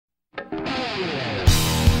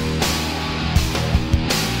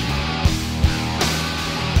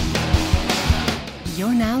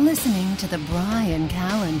You're now listening to The Bryan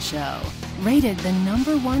Callen Show, rated the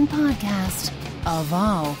 #1 podcast of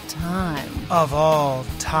all time. Of all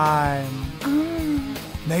time.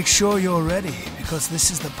 Make sure you're ready, because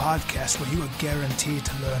this is the podcast where you are guaranteed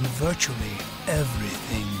to learn virtually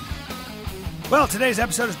everything. Well, today's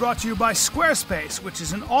episode is brought to you by Squarespace, which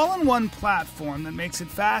is an all-in-one platform that makes it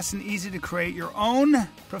fast and easy to create your own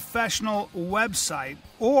professional website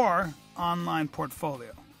or online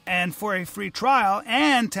portfolio. And for a free trial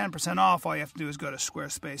and 10% off, all you have to do is go to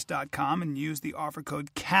squarespace.com and use the offer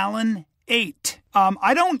code CALLEN8.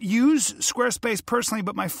 I don't use Squarespace personally,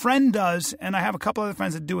 but my friend does, and I have a couple other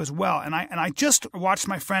friends that do as well. And I just watched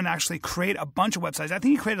my friend actually create a bunch of websites. I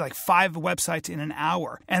think he created like 5 websites in an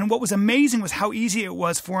hour. And what was amazing was how easy it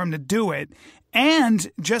was for him to do it, and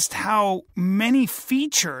just how many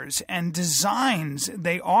features and designs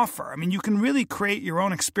they offer. I mean, you can really create your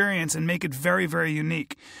own experience and make it very, very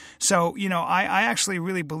unique. So, I actually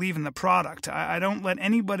really believe in the product. I don't let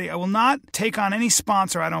anybody, I will not take on any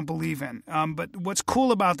sponsor I don't believe in. But what's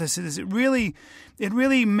cool about this is it really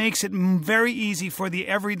makes it very easy for the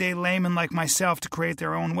everyday layman like myself to create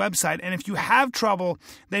their own website. And if you have trouble,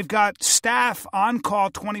 they've got staff on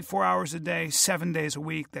call 24 hours a day, 7 days a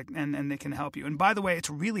week, and they can help you. And by the way, it's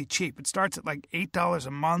really cheap. It starts at like $8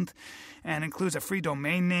 a month and includes a free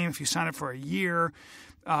domain name if you sign up for a year.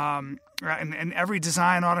 And every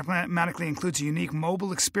design automatically includes a unique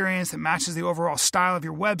mobile experience that matches the overall style of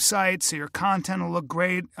your website, so your content will look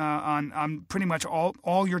great on pretty much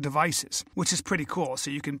all your devices, which is pretty cool.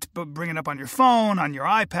 So you can bring it up on your phone, on your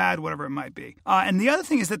iPad, whatever it might be. And the other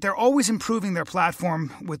thing is that they're always improving their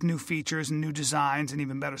platform with new features and new designs and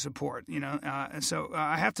even better support. So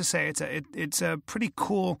I have to say it's a pretty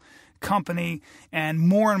cool company, and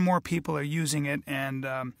more people are using it. And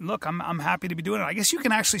look, I'm happy to be doing it. I guess you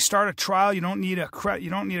can actually start a trial. You don't need a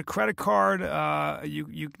credit card.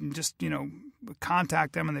 You can just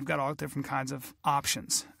contact them, and they've got all different kinds of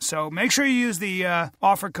options. So make sure you use the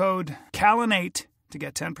offer code CALLEN8 to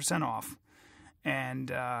get 10% off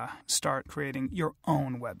and start creating your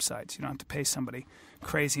own websites. You don't have to pay somebody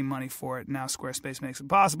crazy money for it. Now Squarespace makes it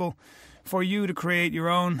possible for you to create your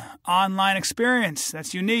own online experience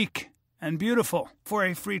that's unique and beautiful. For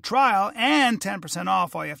a free trial and 10%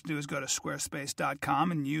 off, all you have to do is go to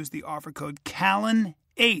squarespace.com and use the offer code CALLEN8.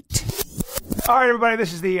 All right, everybody,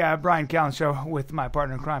 this is the Bryan Callen Show with my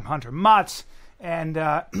partner in crime, Hunter Motz. And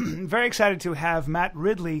very excited to have Matt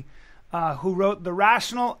Ridley, who wrote The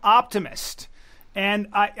Rational Optimist. And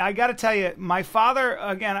I got to tell you, my father,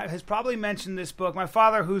 again, has probably mentioned this book. My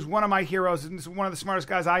father, who's one of my heroes, and is one of the smartest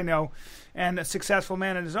guys I know, and a successful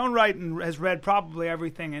man in his own right, and has read probably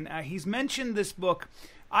everything. And he's mentioned this book,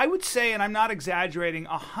 I would say, and I'm not exaggerating,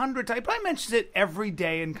 100 times. He probably mentions it every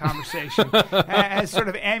day in conversation as sort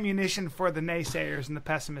of ammunition for the naysayers and the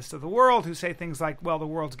pessimists of the world, who say things like, well, the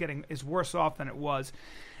world's is worse off than it was.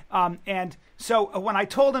 And so when I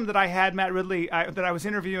told him that I had Matt Ridley, that I was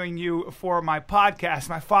interviewing you for my podcast,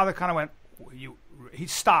 my father kind of went, he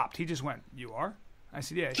stopped. He just went, "You are?" I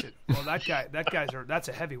said, "Yeah." He said, "Well, that's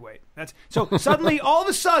a heavyweight." So suddenly, all of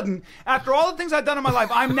a sudden, after all the things I've done in my life,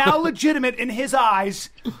 I'm now legitimate in his eyes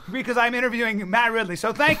because I'm interviewing Matt Ridley.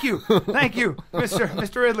 So thank you,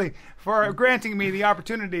 Mr. Ridley, for granting me the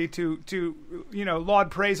opportunity to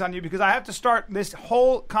laud praise on you, because I have to start this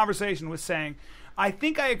whole conversation with saying, I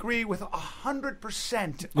think I agree with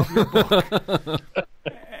 100% of your book.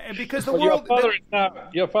 Because the world...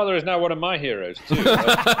 Your father is now one of my heroes, too.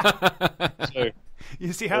 So,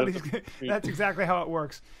 you see how that's exactly how it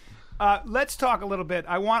works. Let's talk a little bit.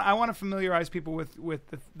 I want to familiarize people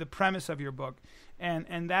with the premise of your book,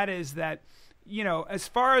 and that is that, as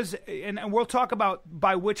far as... And we'll talk about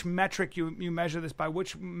by which metric you measure this, by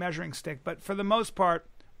which measuring stick, but for the most part,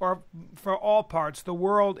 or for all parts, the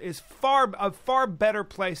world is a far better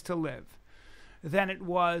place to live than it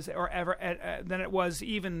was than it was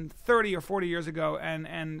even 30 or 40 years ago,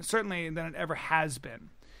 and certainly than it ever has been.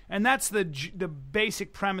 And that's the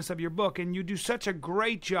basic premise of your book, and you do such a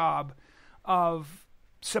great job of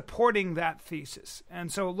supporting that thesis.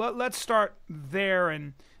 And so let's start there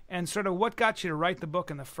and sort of what got you to write the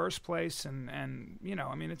book in the first place, and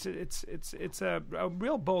it's a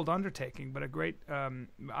real bold undertaking, but a great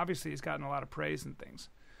obviously it's gotten a lot of praise and things,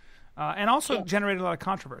 and also generated a lot of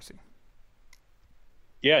controversy.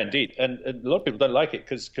 Yeah, indeed, and a lot of people don't like it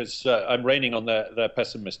because I'm raining on their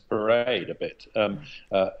pessimist parade a bit.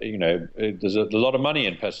 There's a lot of money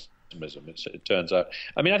in pessimism. It turns out.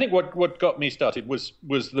 I mean, I think what got me started was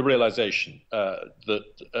the realization that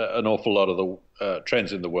an awful lot of the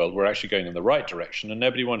trends in the world were actually going in the right direction, and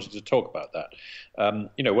nobody wanted to talk about that.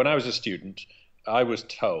 When I was a student, I was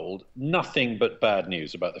told nothing but bad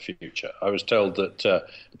news about the future. I was told that the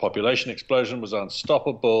population explosion was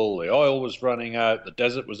unstoppable, the oil was running out, the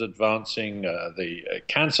desert was advancing, the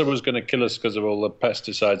cancer was going to kill us because of all the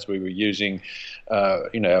pesticides we were using,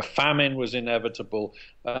 a famine was inevitable,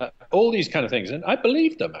 all these kind of things. And I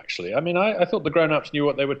believed them, actually. I mean, I thought the grown-ups knew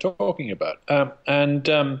what they were talking about. And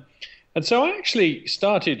so I actually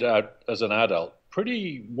started out as an adult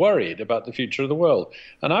pretty worried about the future of the world.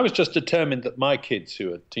 And I was just determined that my kids,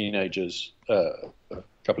 who are teenagers a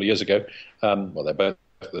couple of years ago,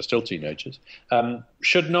 they're still teenagers,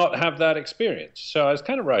 should not have that experience. So I was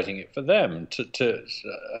kind of writing it for them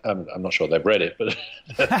I'm not sure they've read it, but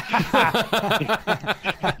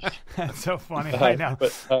that's so funny. I know.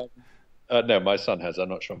 But no, my son has. I'm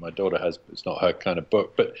not sure my daughter has. It's not her kind of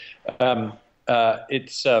book, but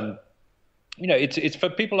it's it's for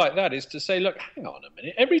people like that, is to say, look, hang on a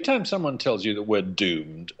minute. Every time someone tells you that we're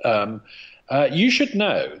doomed, you should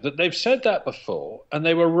know that they've said that before and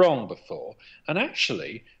they were wrong before. And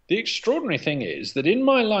actually, the extraordinary thing is that in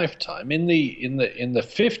my lifetime, in the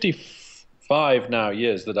 55 now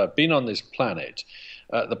years that I've been on this planet,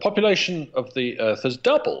 the population of the Earth has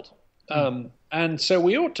doubled. And so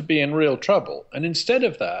we ought to be in real trouble. And instead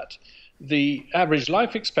of that, the average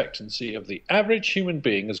life expectancy of the average human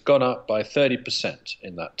being has gone up by 30%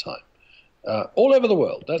 in that time. All over the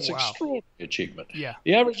world. That's an extraordinary achievement. Yeah.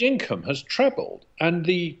 The average income has trebled. And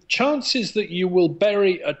the chances that you will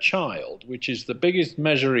bury a child, which is the biggest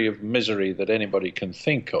measure of misery that anybody can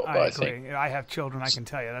think of, I think. I have children, I can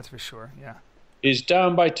tell you, that's for sure. Yeah. Is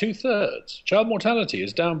down by 2/3. Child mortality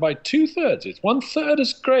is down by 2/3. It's 1/3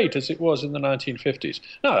 as great as it was in the 1950s.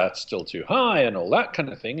 Now, that's still too high and all that kind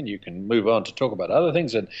of thing, and you can move on to talk about other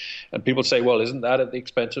things. And people say, well, isn't that at the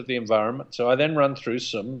expense of the environment? So I then run through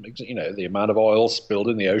the amount of oil spilled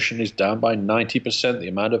in the ocean is down by 90%. The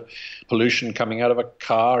amount of pollution coming out of a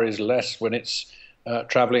car is less when it's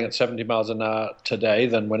traveling at 70 miles an hour today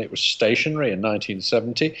than when it was stationary in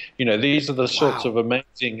 1970. These are the sorts of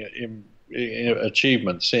amazing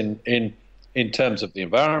achievements in terms of the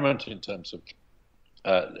environment, in terms of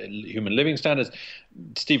human living standards.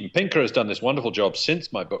 Steven Pinker has done this wonderful job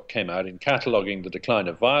since my book came out in cataloguing the decline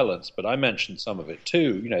of violence, but I mentioned some of it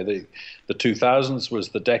too. The 2000s was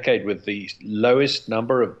the decade with the lowest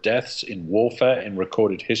number of deaths in warfare in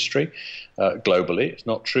recorded history globally. It's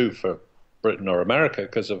not true for Britain or America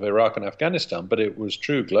because of Iraq and Afghanistan, but it was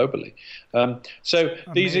true globally. So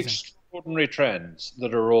these extraordinary trends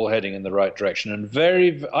that are all heading in the right direction, and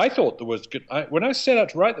I thought there was good. When I set out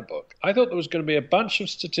to write the book, I thought there was going to be a bunch of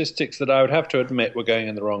statistics that I would have to admit were going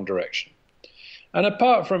in the wrong direction. And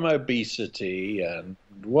apart from obesity and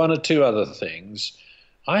one or two other things,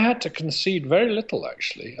 I had to concede very little,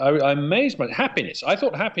 actually. I'm amazed by happiness. I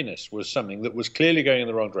thought happiness was something that was clearly going in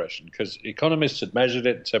the wrong direction because economists had measured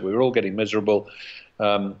it and said we were all getting miserable.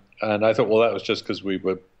 And I thought, well, that was just because we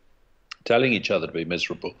were telling each other to be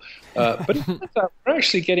miserable. But it turns out we're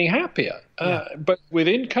actually getting happier. But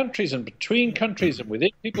within countries and between countries and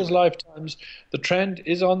within people's lifetimes, the trend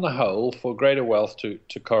is on the whole for greater wealth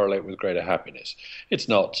to correlate with greater happiness. It's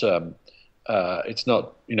not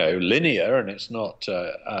linear, and it's not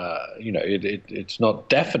it's not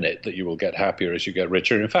definite that you will get happier as you get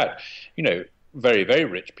richer. In fact, very, very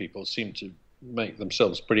rich people seem to make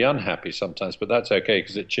themselves pretty unhappy sometimes, but that's okay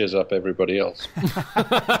because it cheers up everybody else.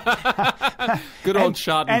 Good old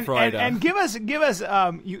Schadenfreude. And give us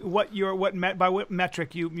by what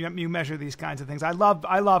metric you measure these kinds of things. I love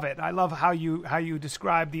it. I love how you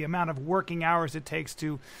describe the amount of working hours it takes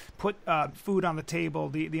to put food on the table,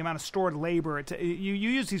 the amount of stored labor. You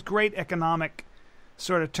use these great economic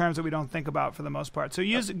sort of terms that we don't think about for the most part. So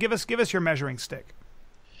give us your measuring stick.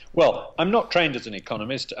 Well, I'm not trained as an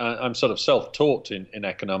economist. I'm sort of self-taught in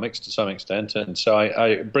economics to some extent, and so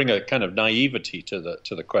I bring a kind of naivety to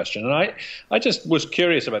the question. And I just was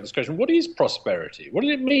curious about this question: what is prosperity? What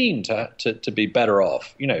does it mean to be better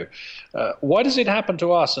off? Why does it happen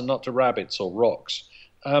to us and not to rabbits or rocks?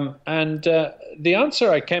 And the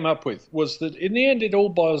answer I came up with was that in the end, it all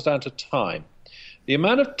boils down to time. The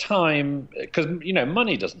amount of time, because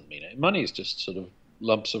money doesn't mean it. Money is just sort of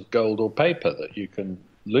lumps of gold or paper that you can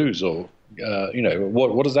lose, or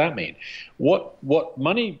what does that mean? What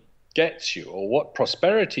money gets you, or what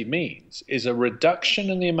prosperity means, is a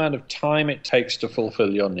reduction in the amount of time it takes to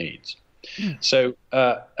fulfill your needs. So,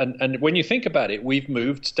 and when you think about it, we've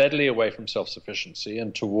moved steadily away from self-sufficiency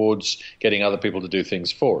and towards getting other people to do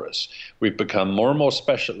things for us. We've become more and more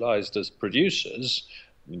specialized as producers.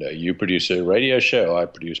 You produce a radio show, I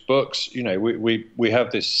produce books. We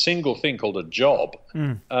have this single thing called a job.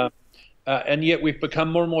 And yet we've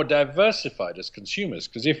become more and more diversified as consumers,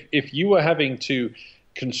 because if you were having to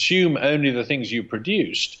consume only the things you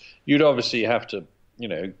produced, you'd obviously have to,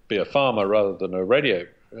 be a farmer rather than a radio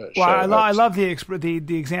show. Well, I love the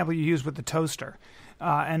example you used with the toaster.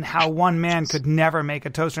 And how one man could never make a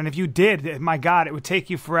toaster. And if you did, my God, it would take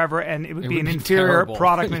you forever, and it would be an inferior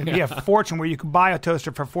product, and it'd be a fortune, where you could buy a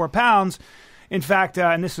toaster for £4. In fact,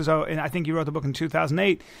 and this was, and I think you wrote the book in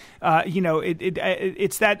 2008.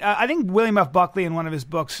 It's that I think William F. Buckley in one of his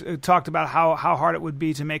books talked about how hard it would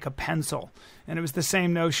be to make a pencil, and it was the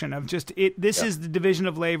same notion of just it. This is the division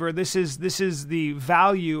of labor. This is the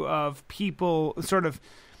value of people, sort of,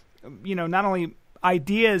 not only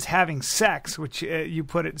ideas having sex, which you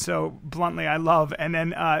put it so bluntly, I love, and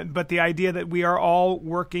then but the idea that we are all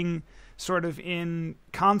working sort of in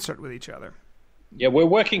concert with each other. Yeah, we're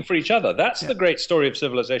working for each other. That's the great story of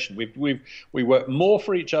civilization. We work more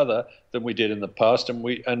for each other than we did in the past, and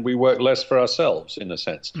we work less for ourselves, in a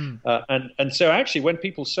sense. And so actually, when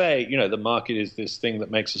people say, the market is this thing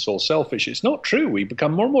that makes us all selfish, it's not true. We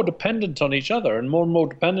become more and more dependent on each other, and more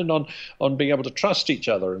dependent on being able to trust each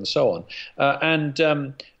other, and so on.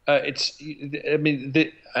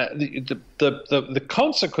 The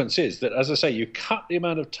consequence is that, as I say, you cut the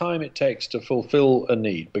amount of time it takes to fulfill a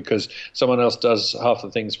need because someone else does half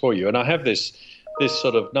the things for you. And I have this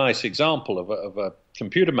sort of nice example of a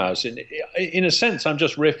computer mouse. In a sense, I'm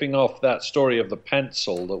just riffing off that story of the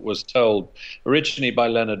pencil that was told originally by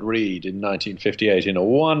Leonard Read in 1958 in a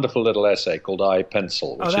wonderful little essay called I,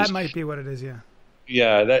 Pencil. That might be what it is, yeah.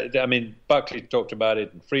 Yeah, Buckley talked about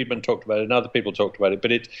it, and Friedman talked about it, and other people talked about it.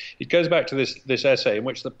 But it goes back to this essay in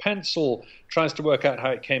which the pencil tries to work out how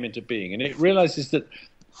it came into being. And it realizes that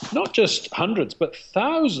not just hundreds, but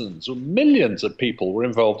thousands or millions of people were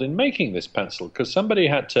involved in making this pencil, because somebody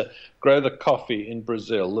had to grow the coffee in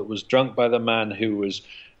Brazil that was drunk by the man who was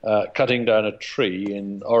cutting down a tree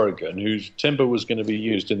in Oregon, whose timber was going to be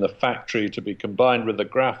used in the factory to be combined with the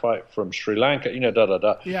graphite from Sri Lanka, to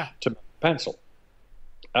make a pencil.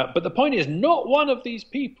 But the point is, not one of these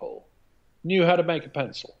people knew how to make a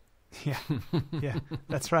pencil. Yeah,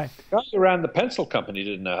 that's right. The guy who ran the pencil company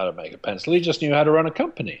didn't know how to make a pencil. He just knew how to run a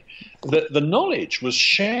company. The knowledge was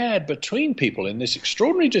shared between people in this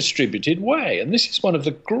extraordinarily distributed way. And this is one of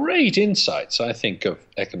the great insights, I think, of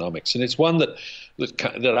economics. And it's one that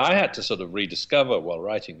I had to sort of rediscover while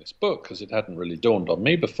writing this book, because it hadn't really dawned on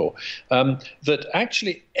me before, that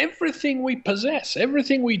actually everything we possess,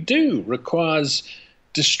 everything we do requires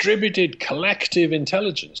distributed collective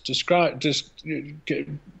intelligence,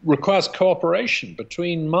 requires cooperation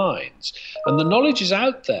between minds. And the knowledge is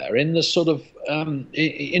out there in the sort of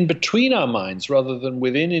in between our minds rather than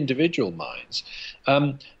within individual minds.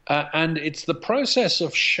 And it's the process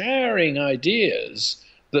of sharing ideas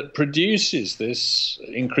that produces this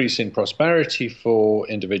increase in prosperity for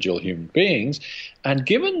individual human beings. And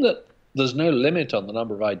given that there's no limit on the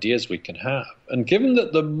number of ideas we can have, and given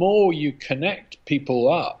that the more you connect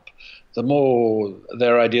people up, the more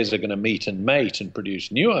their ideas are going to meet and mate and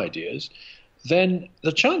produce new ideas, then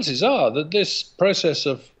the chances are that this process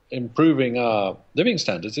of improving our living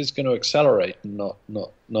standards is going to accelerate and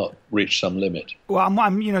not reach some limit. Well,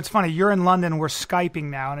 I'm it's funny. You're in London. We're Skyping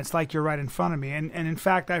now, and it's like you're right in front of me. And in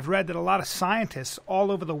fact, I've read that a lot of scientists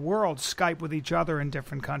all over the world Skype with each other in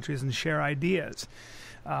different countries and share ideas.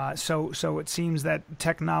 So it seems that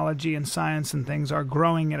technology and science and things are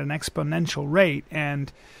growing at an exponential rate,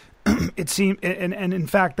 and it seems, and in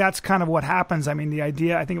fact, that's kind of what happens. I mean, the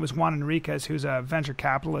idea, I think it was Juan Enriquez, who's a venture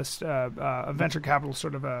capitalist, sort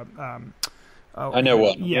of a. I know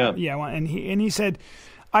what. Yeah, and he said,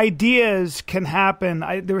 ideas can happen.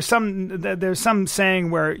 There's some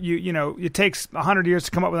saying where it takes 100 years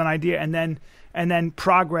to come up with an idea, and then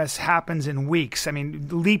progress happens in weeks. I mean,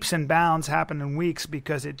 leaps and bounds happen in weeks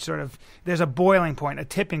because it's sort of, there's a boiling point, a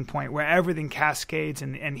tipping point where everything cascades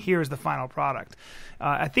and here's the final product.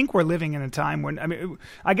 I think we're living in a time when,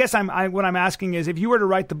 I guess what I'm asking is, if you were to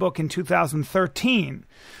write the book in 2013,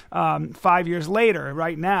 5 years later,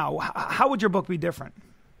 right now, how would your book be different?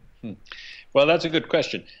 Well, that's a good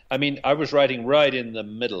question. I mean, I was writing right in the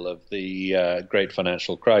middle of the great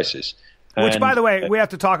financial crisis. Which, by the way, we have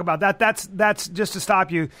to talk about that. That's just to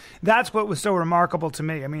stop you. That's what was so remarkable to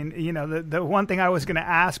me. I mean, the one thing I was going to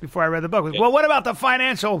ask before I read the book was, well, what about the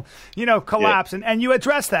financial, collapse? Yeah. And you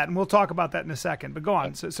addressed that, and we'll talk about that in a second. But go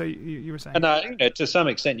on. So you were saying. And to some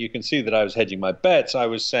extent, you can see that I was hedging my bets. I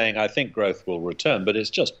was saying I think growth will return, but it's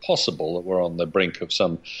just possible that we're on the brink of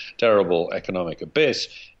some terrible economic abyss.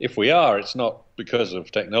 If we are, it's not because of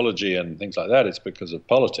technology and things like that. It's because of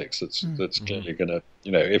politics. That's clearly going to,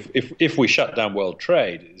 if we shut down world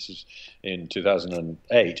trade, this is in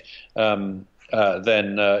 2008, then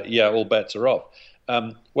all bets are off.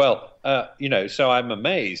 So I'm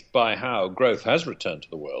amazed by how growth has returned to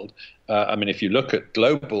the world. If you look at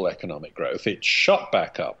global economic growth, it shot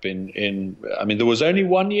back up there was only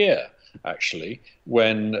 1 year, actually,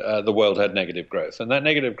 when the world had negative growth, and that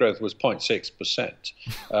negative growth was 0.6%.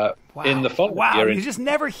 Wow. In the following year, you just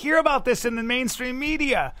never hear about this in the mainstream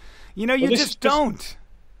media. Don't.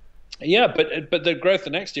 Yeah, but the growth the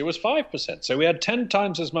next year was 5%. So we had 10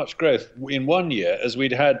 times as much growth in 1 year as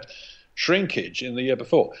we'd had shrinkage in the year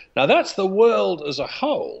before. Now, that's the world as a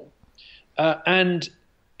whole, and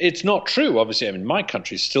it's not true, obviously. My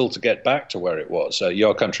country's still to get back to where it was.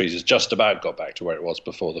 Your country's has just about got back to where it was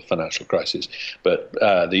before the financial crisis, but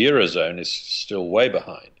the Eurozone is still way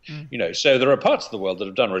behind. So there are parts of the world that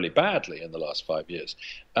have done really badly in the last 5 years.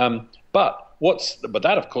 But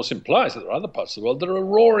that, of course, implies that there are other parts of the world that are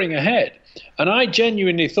roaring ahead. And I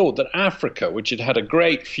genuinely thought that Africa, which had had a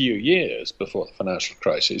great few years before the financial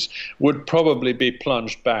crisis, would probably be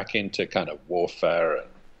plunged back into kind of warfare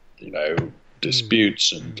and,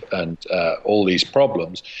 disputes and all these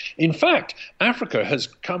problems. In fact, Africa has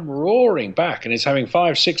come roaring back and is having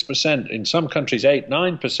 5-6%, in some countries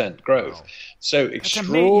 8-9% growth. Wow. So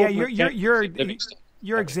extraordinary.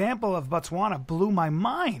 Your example of Botswana blew my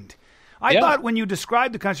mind. I thought when you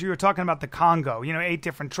described the country, you were talking about the Congo, 8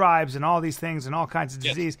 different tribes and all these things and all kinds of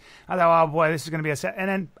disease. I thought, oh boy, this is going to be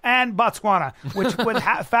and Botswana, which with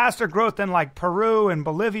faster growth than like Peru and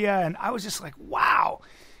Bolivia, and I was just like, wow.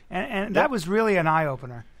 And that was really an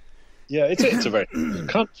eye-opener. Yeah, it's a very good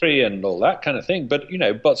country and all that kind of thing. But,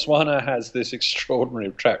 Botswana has this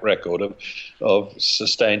extraordinary track record of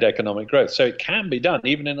sustained economic growth. So it can be done,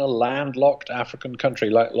 even in a landlocked African country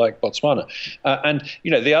like Botswana. And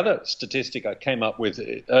the other statistic I came up with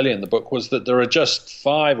early in the book was that there are just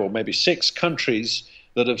 5 or maybe 6 countries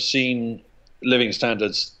that have seen living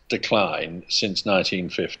standards decline since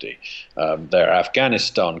 1950. They're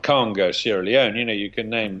Afghanistan, Congo, Sierra Leone. You can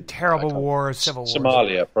name terrible wars, civil wars,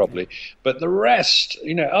 Somalia probably, but the rest,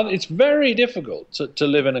 it's very difficult to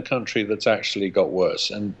live in a country that's actually got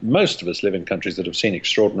worse. And most of us live in countries that have seen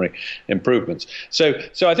extraordinary improvements. So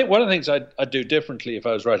I think one of the things I'd do differently if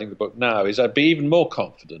I was writing the book now is I'd be even more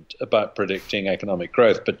confident about predicting economic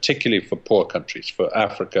growth, particularly for poor countries, for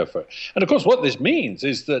Africa, and of course what this means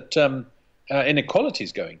is that inequality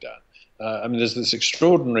is going down. There's this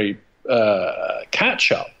extraordinary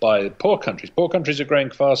catch-up by poor countries. Poor countries are growing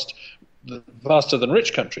faster than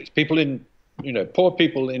rich countries. Poor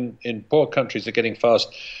people in poor countries are getting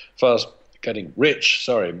getting rich.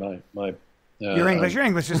 Sorry, my. Your English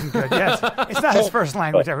isn't good. Yes, it's not his first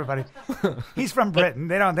language. Everybody, he's from Britain.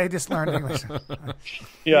 They just learned English.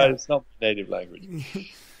 It's not my native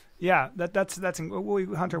language. Yeah, that's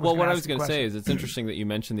Hunter. Well, what I was going to say is it's interesting that you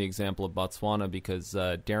mentioned the example of Botswana because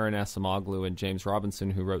Darren Asamoah and James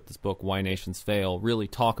Robinson, who wrote this book, Why Nations Fail, really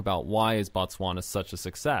talk about why is Botswana such a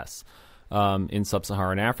success in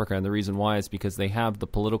sub-Saharan Africa. And the reason why is because they have the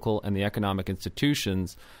political and the economic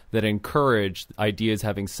institutions that encourage ideas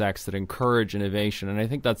having sex, that encourage innovation. And I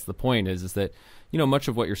think that's the point is that, much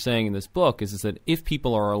of what you're saying in this book is that if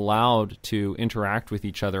people are allowed to interact with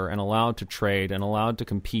each other and allowed to trade and allowed to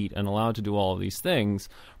compete and allowed to do all of these things,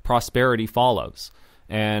 prosperity follows.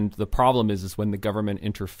 And the problem is when the government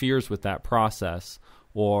interferes with that process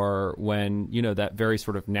or when, that very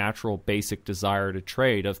sort of natural basic desire to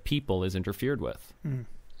trade of people is interfered with. Mm.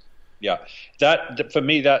 Yeah, that for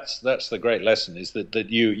me, that's the great lesson is that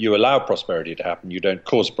you allow prosperity to happen. You don't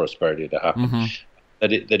cause prosperity to happen. Mm-hmm.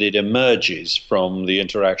 That it emerges from the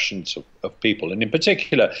interactions of people. And in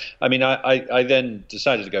particular, I then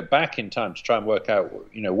decided to go back in time to try and work out,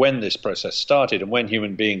 when this process started and when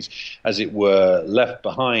human beings, as it were, left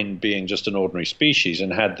behind being just an ordinary species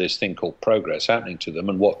and had this thing called progress happening to them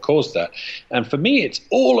and what caused that. And for me, it's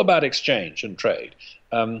all about exchange and trade.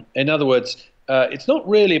 In other words, it's not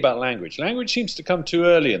really about language. Language seems to come too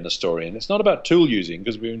early in the story, and it's not about tool using,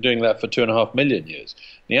 because we've been doing that for 2.5 million years.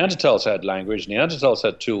 Neanderthals had language, Neanderthals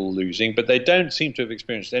had tool using, but they don't seem to have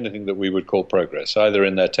experienced anything that we would call progress, either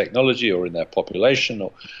in their technology or in their population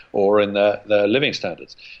or in their living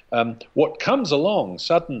standards. What comes along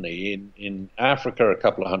suddenly in Africa a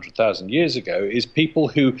couple of 100,000 years ago is people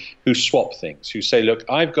who swap things, who say, look,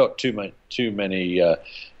 I've got too many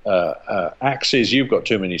axes, you've got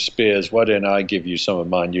too many spears, why don't I give you some of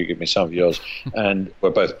mine, you give me some of yours, and we're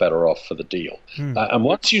both better off for the deal. And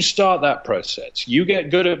once you start that process, you get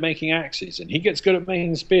good at making axes and he gets good at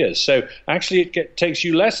making spears. So actually it takes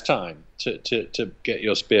you less time to get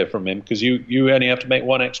your spear from him, because you only have to make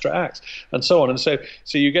one extra axe, and so on. And so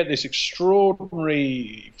you get this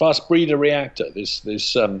extraordinary fast breeder reactor, this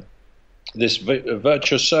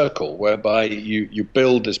virtuous circle whereby you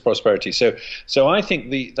build this prosperity. So I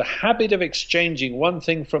think the habit of exchanging one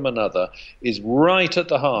thing from another is right at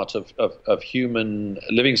the heart of human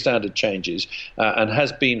living standard changes, and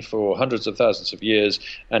has been for hundreds of thousands of years.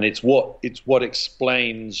 And it's what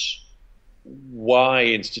explains why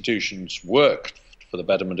institutions work for the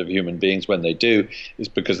betterment of human beings when they do, is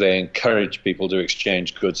because they encourage people to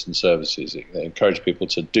exchange goods and services. They encourage people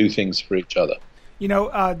to do things for each other. You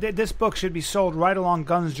know, this book should be sold right along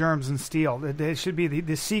Guns, Germs, and Steel. It should be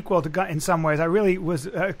the sequel to Gun in some ways. I really was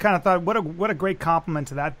kind of thought, what a great compliment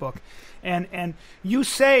to that book. And you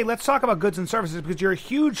say, let's talk about goods and services, because you're a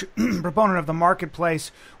huge proponent of the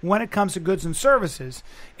marketplace when it comes to goods and services.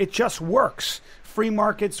 It just works. Free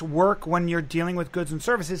markets work when you're dealing with goods and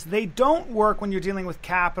services. They don't work when you're dealing with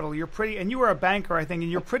capital. And you were a banker, I think,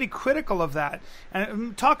 and you're pretty critical of that.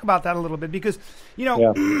 And talk about that a little bit, because, you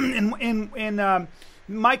know, in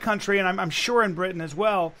my country, and I'm sure in Britain as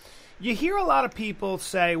well, you hear a lot of people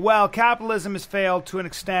say, well, capitalism has failed to an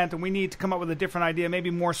extent, and we need to come up with a different idea, maybe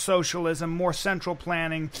more socialism, more central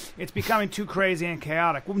planning. It's becoming too crazy and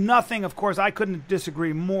chaotic. Well, nothing, of course, I couldn't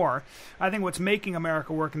disagree more. I think what's making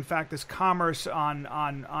America work, in fact, is commerce in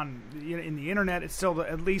the internet. It's still,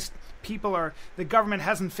 at least the government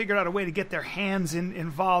hasn't figured out a way to get their hands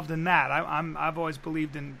involved in that. I've always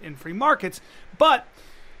believed in free markets, but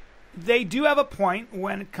they do have a point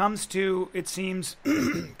when it comes to, it seems,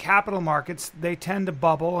 capital markets. They tend to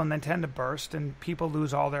bubble and then tend to burst, and people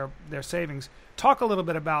lose all their savings. Talk a little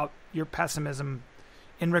bit about your pessimism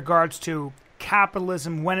in regards to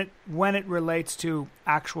capitalism when it relates to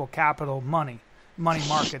actual capital, money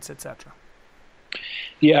markets, etc.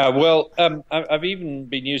 Yeah, well, I've even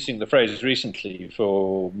been using the phrase recently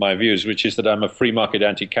for my views, which is that I'm a free market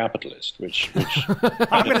anti-capitalist. Which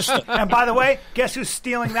and by the way, guess who's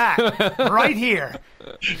stealing that right here?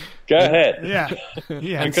 Go ahead.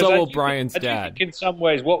 Yeah. And so will Brian's dad. I think in some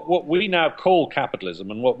ways, what we now call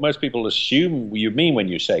capitalism, and what most people assume you mean when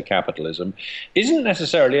you say capitalism, isn't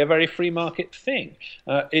necessarily a very free market thing.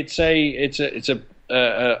 It's a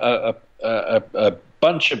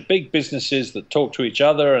bunch of big businesses that talk to each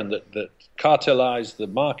other and that cartelize the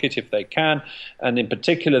market if they can, and in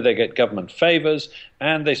particular they get government favors,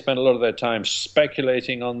 and they spend a lot of their time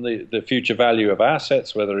speculating on the future value of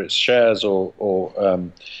assets, whether it's shares or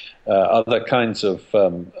other kinds of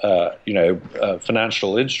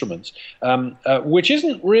financial instruments, which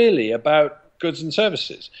isn't really about goods and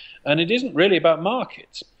services, and it isn't really about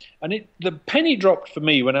markets. And the penny dropped for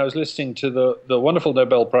me when I was listening to the wonderful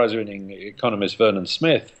Nobel Prize-winning economist Vernon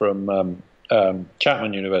Smith from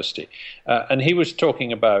Chapman University. And he was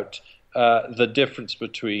talking about the difference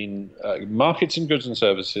between markets in goods and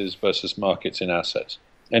services versus markets in assets.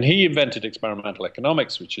 And he invented experimental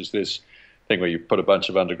economics, which is this thing where you put a bunch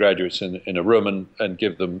of undergraduates in a room and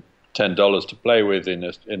give them $10 to play with in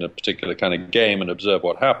a particular kind of game and observe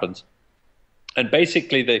what happens. And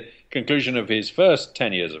basically the conclusion of his first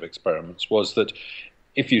 10 years of experiments was that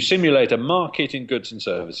if you simulate a market in goods and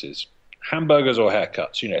services, hamburgers or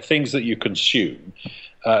haircuts, things that you consume,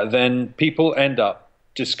 then people end up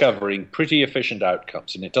discovering pretty efficient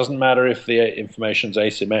outcomes. And it doesn't matter if the information's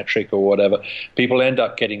asymmetric or whatever, people end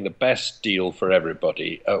up getting the best deal for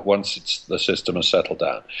everybody once the system has settled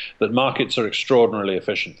down. That markets are extraordinarily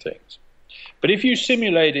efficient things. But if you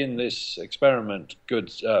simulate in this experiment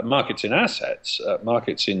goods, markets in assets,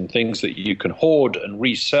 markets in things that you can hoard and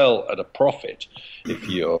resell at a profit, if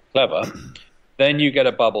you're clever, then you get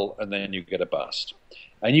a bubble and then you get a bust.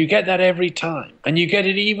 And you get that every time. And you get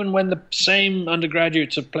it even when the same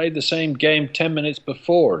undergraduates have played the same game 10 minutes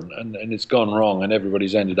before and it's gone wrong and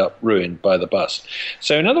everybody's ended up ruined by the bust.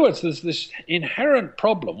 So in other words, there's this inherent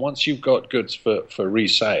problem once you've got goods for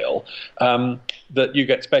resale that you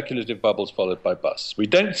get speculative bubbles followed by busts. We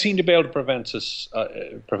don't seem to be able to prevent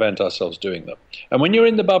ourselves doing them. And when you're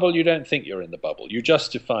in the bubble, you don't think you're in the bubble. You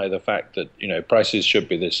justify the fact that, prices should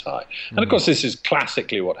be this high. And of course, this is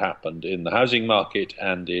classically what happened in the housing market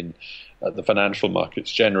and in the financial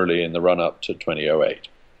markets generally in the run-up to 2008.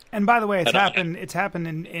 And by the way, it's happened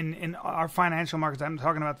in our financial markets. I'm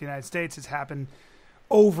talking about the United States. It's happened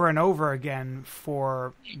over and over again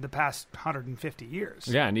for the past 150 years.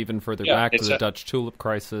 Yeah, and even further back to the Dutch tulip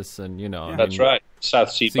crisis and, That's right.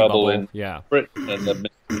 South Sea bubble in Britain and the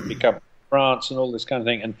Mississippi Cup in France and all this kind of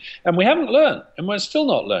thing. And we haven't learned, and we're still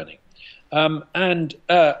not learning. And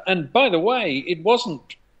by the way, it wasn't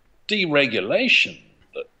deregulation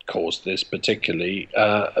that caused this particularly,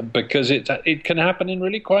 because it can happen in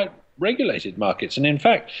really quite regulated markets. And in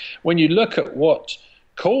fact, when you look at what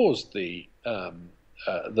caused the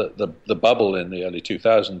bubble in the early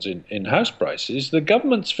 2000s in house prices, the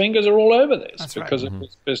government's fingers are all over this. That's because of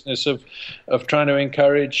this business of trying to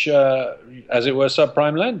encourage, as it were,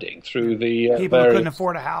 subprime lending through the people who couldn't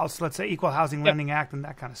afford a house, let's say Equal Housing Lending Act and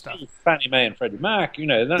that kind of stuff. Fannie Mae and Freddie Mac,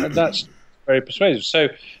 that's very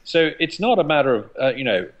persuasive. So it's not a matter of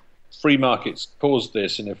free markets caused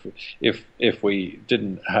this, and if we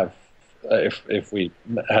didn't have if we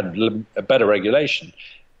had a better regulation.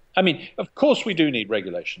 I mean, of course we do need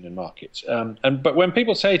regulation in markets. But when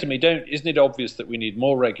people say to me, isn't it obvious that we need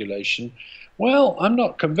more regulation? Well, I'm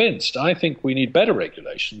not convinced. I think we need better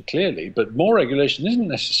regulation, clearly, but more regulation isn't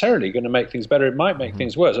necessarily going to make things better. It might make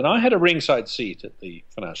things worse. And I had a ringside seat at the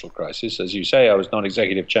financial crisis. As you say, I was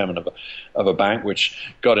non-executive chairman of a bank which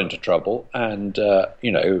got into trouble. And,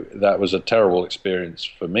 that was a terrible experience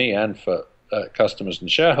for me and for customers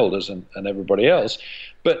and shareholders and everybody else.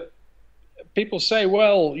 But people say,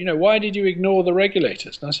 well, why did you ignore the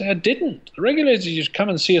regulators? And I say, I didn't. The regulators just come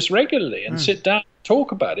and see us regularly and sit down and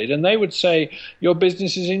talk about it. And they would say, your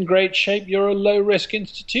business is in great shape. You're a low-risk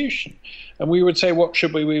institution. And we would say, what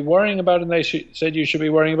should we be worrying about? And they said, you should be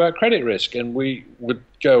worrying about credit risk. And we would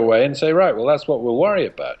go away and say, right, well, that's what we'll worry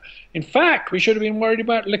about. In fact, we should have been worried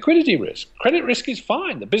about liquidity risk. Credit risk is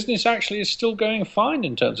fine. The business actually is still going fine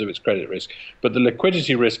in terms of its credit risk. But the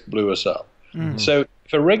liquidity risk blew us up. So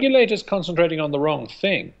if a regulator's concentrating on the wrong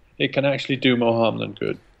thing, it can actually do more harm than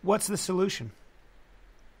good. What's the solution?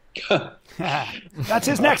 That's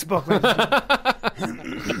his next book.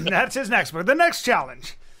 That's his next book. The next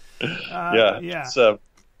challenge. Because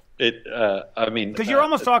you're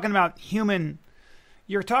almost talking about human.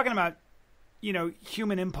 You're talking about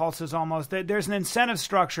human impulses almost. There's an incentive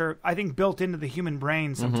structure I think built into the human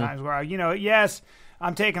brain sometimes where yes,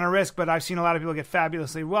 I'm taking a risk, but I've seen a lot of people get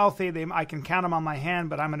fabulously wealthy. I can count them on my hand,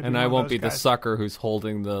 but I'm going to be and one I of won't those be guys. the sucker who's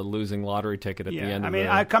holding the losing lottery ticket at the end.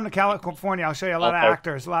 I come to California. I'll show you a lot of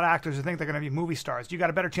actors. A lot of actors who think they're going to be movie stars. You got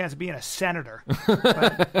a better chance of being a senator.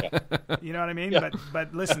 But, you know what I mean? Yeah.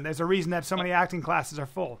 But listen, there's a reason that so many acting classes are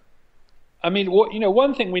full. I mean,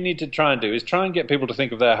 one thing we need to try and do is try and get people to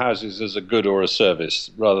think of their houses as a good or a service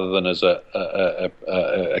rather than as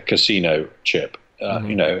a casino chip.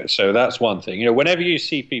 So that's one thing. Whenever you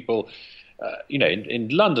see people, in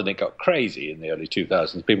London, it got crazy in the early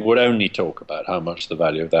 2000s. People would only talk about how much the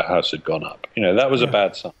value of their house had gone up. That was a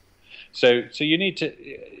bad sign. So you need to,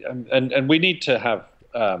 and we need to have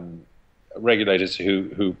regulators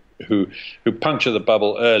who puncture the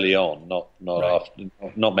bubble early on, not after,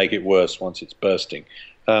 not make it worse once it's bursting.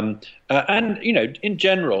 And in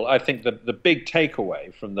general, I think the big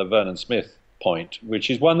takeaway from the Vernon Smith point,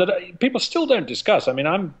 which is one that people still don't discuss. I mean,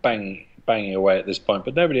 I'm banging away at this point,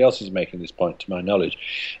 but nobody else is making this point to my knowledge,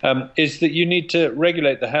 is that you need to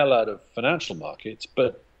regulate the hell out of financial markets,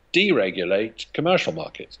 but deregulate commercial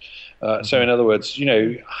markets. So in other words,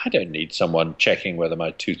 I don't need someone checking whether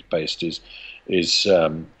my toothpaste is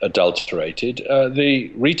adulterated.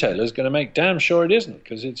 The retailer is going to make damn sure it isn't,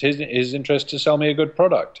 because it's his interest to sell me a good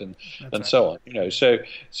product and so on. So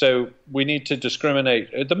we need to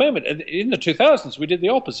discriminate. At the moment, in the 2000s, we did the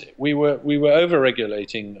opposite. We were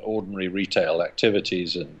over-regulating ordinary retail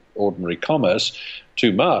activities and ordinary commerce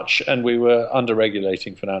too much, and we were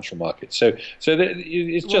under-regulating financial markets. So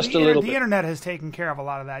it's just a little bit. The internet has taken care of a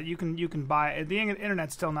lot of that. You can buy the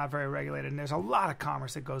internet's still not very regulated, and there's a lot of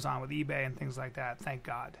commerce that goes on with eBay and things like that. Thank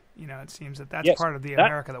God. It seems that's part of the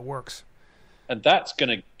America that works. And that's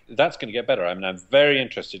going to get better. I mean, I'm very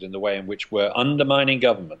interested in the way in which we're undermining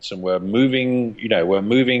governments and we're moving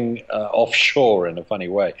offshore in a funny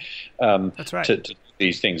way. That's right. To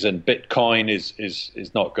these things, and Bitcoin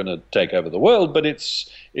is not going to take over the world, but it's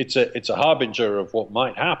a harbinger of what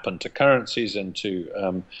might happen to currencies and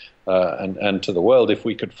to and to the world if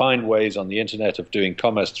we could find ways on the internet of doing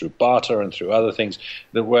commerce through barter and through other things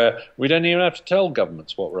that where we don't even have to tell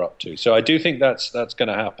governments what we're up to. So I do think that's going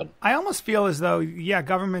to happen. I almost feel as though,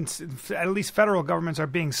 governments, at least federal governments, are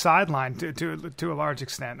being sidelined to a large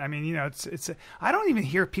extent. I mean, it's I don't even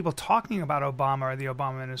hear people talking about Obama or the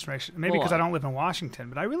Obama administration. Maybe because I don't live in Washington,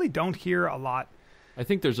 but I really don't hear a lot. I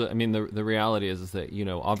think the reality is that,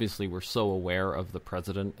 obviously we're so aware of the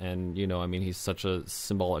president and, he's such a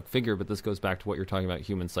symbolic figure, but this goes back to what you're talking about,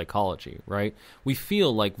 human psychology, right? We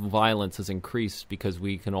feel like violence has increased because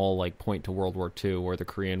we can all point to World War II or the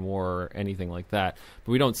Korean War or anything like that,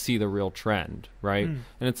 but we don't see the real trend, right? And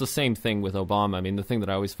it's the same thing with Obama. I mean, the thing that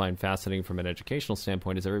I always find fascinating from an educational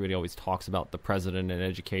standpoint is everybody always talks about the president and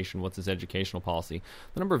education. What's his educational policy?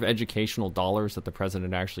 The number of educational dollars that the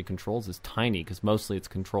president actually controls is tiny because mostly it's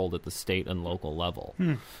controlled at the state and local level.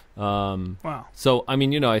 Wow. So, I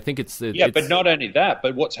think it's but not only that,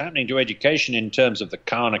 but what's happening to education in terms of the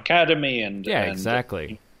Khan Academy and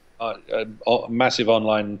exactly. Massive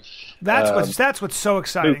online. That's what's so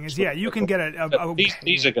exciting is you can get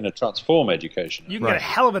these are going to transform education. You can get a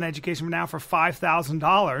hell of an education now for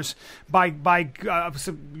 $5,000 by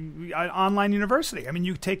online university. I mean,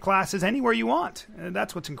 you take classes anywhere you want.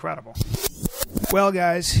 That's what's incredible. Well,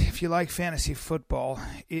 guys, if you like fantasy football,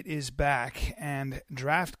 it is back, and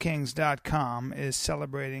DraftKings.com is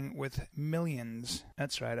celebrating with millions.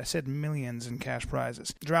 That's right, I said millions in cash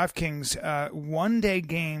prizes. DraftKings one-day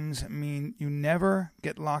games mean you never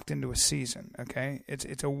get locked into a season, okay?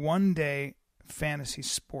 It's a one-day fantasy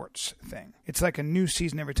sports thing. It's like a new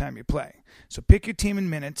season every time you play. So pick your team in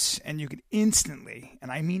minutes, and you can instantly,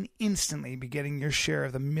 and I mean instantly, be getting your share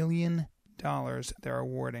of the $1 million they're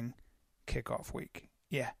awarding kickoff week.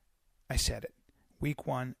 Yeah, I said it. Week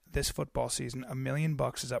 1, this football season, $1 million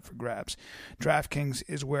is up for grabs. DraftKings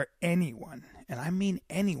is where anyone, and I mean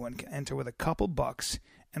anyone, can enter with a couple bucks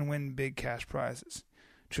and win big cash prizes.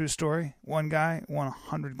 True story, one guy won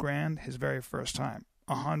 $100,000 his very first time.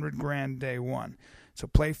 $100,000 day one. So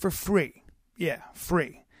play for free. Yeah,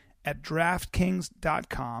 free. At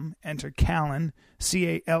DraftKings.com, enter Callen,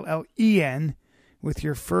 Callen, with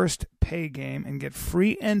your first pay game and get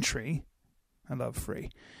free entry. I love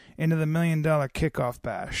free. Into the $1 million kickoff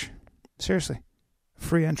bash. Seriously,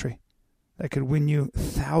 free entry. That could win you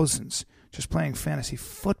thousands just playing fantasy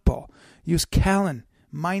football. Use Callen,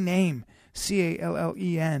 my name,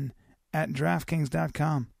 Callen, at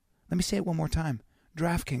DraftKings.com. Let me say it one more time.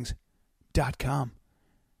 DraftKings.com.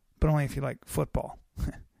 But only if you like football.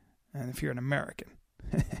 And if you're an American,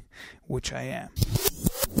 which I am.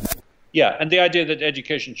 Yeah, and the idea that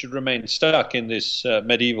education should remain stuck in this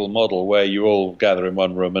medieval model where you all gather in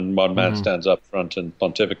one room and one man stands up front and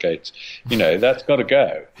pontificates, that's got to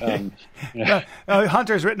go.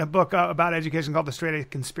 Hunter's written a book about education called The Straight A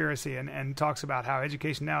Conspiracy and talks about how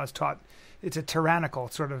education now is taught, it's a tyrannical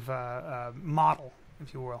sort of model,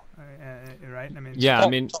 if you will, right?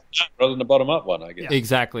 Rather than the bottom-up one, I guess. Yeah.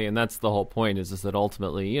 Exactly, and that's the whole point is that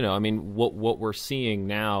ultimately, what we're seeing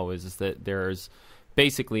now is that there's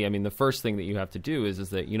basically, the first thing that you have to do is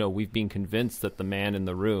that, we've been convinced that the man in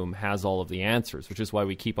the room has all of the answers, which is why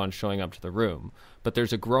we keep on showing up to the room. But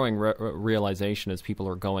there's a growing realization as people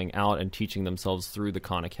are going out and teaching themselves through the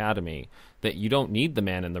Khan Academy that you don't need the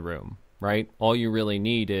man in the room, right? All you really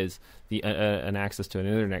need is an access to an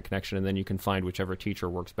internet connection, and then you can find whichever teacher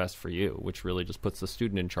works best for you, which really just puts the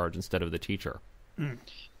student in charge instead of the teacher.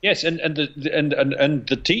 Yes, and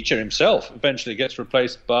the teacher himself eventually gets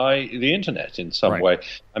replaced by the internet in some way.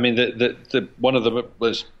 I mean, the one of the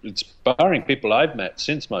most inspiring people I've met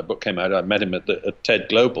since my book came out, I met him at TED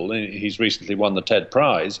Global, and he's recently won the TED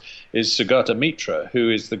Prize, is Sugata Mitra,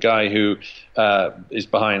 who is the guy who is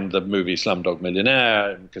behind the movie Slumdog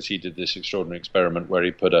Millionaire, because he did this extraordinary experiment where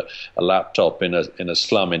he put a laptop in a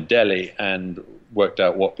slum in Delhi and worked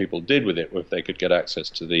out what people did with it if they could get access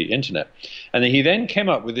to the internet. And he then came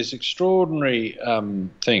up with this extraordinary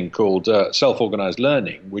thing called self-organized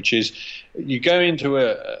learning, which is you go into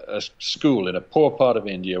a school in a poor part of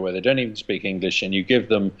India where they don't even speak English, and you give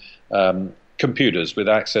them computers with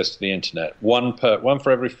access to the internet, one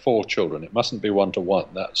for every 4 children. It mustn't be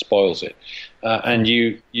 1-to-1. That spoils it. And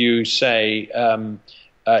you say,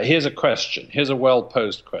 here's a question. Here's a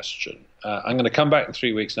well-posed question. I'm going to come back in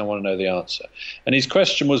 3 weeks and I want to know the answer. And his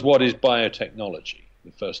question was, what is biotechnology?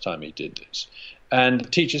 the first time he did this. And the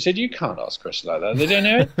teacher said, you can't ask questions like that. They don't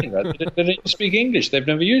know anything. Right? They don't speak English. They've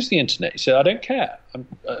never used the internet. He said, I don't care.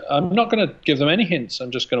 I'm not going to give them any hints.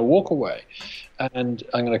 I'm just going to walk away. And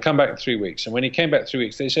I'm going to come back in 3 weeks. And when he came back 3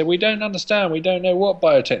 weeks, they said, we don't understand. We don't know what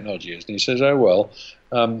biotechnology is. And he says, oh, well,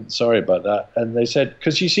 sorry about that. And they said,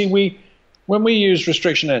 because you see, when we use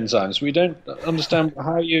restriction enzymes, we don't understand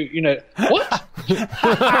how what?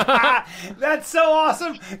 That's so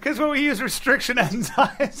awesome, because when we use restriction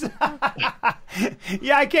enzymes,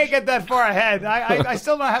 yeah, I can't get that far ahead. I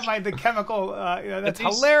still don't have the chemical, that's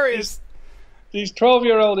hilarious. These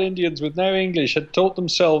 12-year-old Indians with no English had taught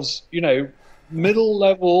themselves,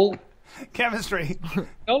 middle-level chemistry.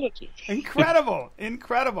 Technology. Incredible,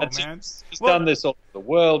 man. He's done this all over the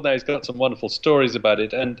world now. He's got some wonderful stories about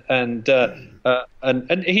it, and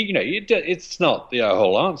he, it's not the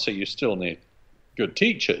whole answer. You still need good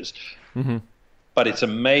teachers, but it's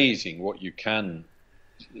amazing what you can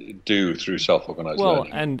do through self-organized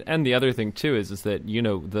learning. And the other thing too is that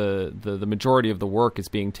the majority of the work is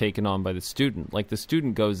being taken on by the student. Like the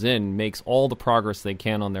student goes in, makes all the progress they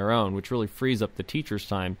can on their own, which really frees up the teacher's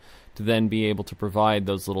time to then be able to provide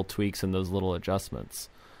those little tweaks and those little adjustments.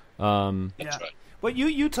 That's right. But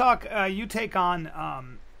you take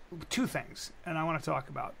on two things, and I want to talk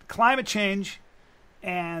about climate change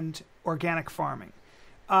and organic farming.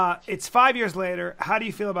 It's 5 years later. How do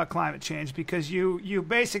you feel about climate change? Because you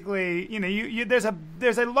basically, there's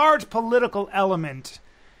a large political element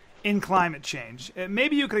in climate change.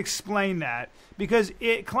 Maybe you could explain that, because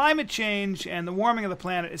climate change and the warming of the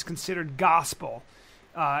planet is considered gospel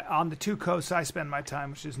on the two coasts I spend my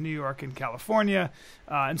time, which is New York and California,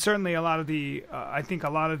 and certainly I think a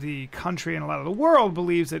lot of the country and a lot of the world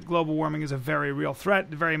believes that global warming is a very real threat.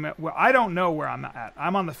 I don't know where I'm at.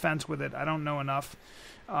 I'm on the fence with it. I don't know enough.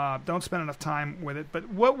 Don't spend enough time with it. But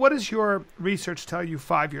what does your research tell you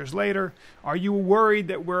 5 years later? Are you worried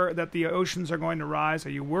that the oceans are going to rise?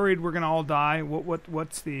 Are you worried we're going to all die?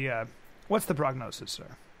 What's the prognosis,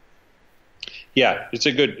 sir? Yeah, it's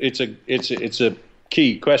a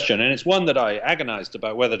key question, and it's one that I agonized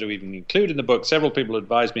about whether to even include in the book. Several people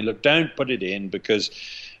advised me, look, don't put it in because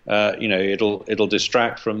it'll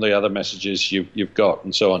distract from the other messages you've got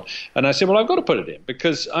and so on. And I said, well, I've got to put it in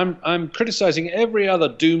because I'm criticizing every other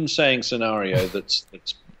doom-saying scenario that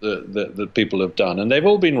people have done, and they've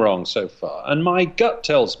all been wrong so far. And my gut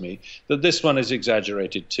tells me that this one is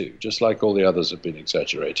exaggerated too, just like all the others have been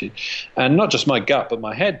exaggerated. And not just my gut, but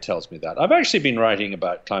my head tells me that. I've actually been writing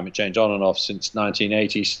about climate change on and off since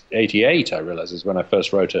 1988, I realize, is when I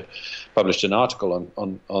first published an article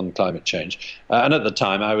on climate change. And at the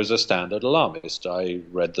time, I was a standard alarmist. I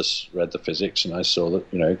read the physics, and I saw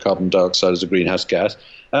that carbon dioxide is a greenhouse gas.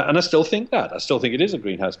 And I still think that. I still think it is a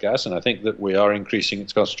greenhouse gas, and I think that we are increasing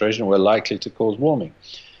its concentration and we're likely to cause warming.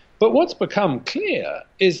 But what's become clear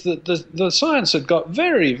is that the science had got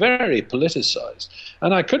very, very politicized.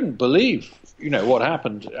 And I couldn't believe, what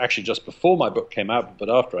happened actually just before my book came out, but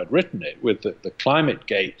after I'd written it, with the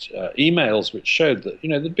ClimateGate emails, which showed that,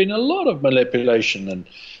 there'd been a lot of manipulation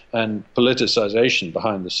and politicization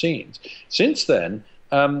behind the scenes. Since then,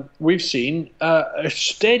 we've seen a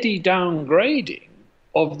steady downgrading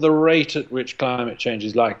of the rate at which climate change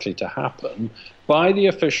is likely to happen by the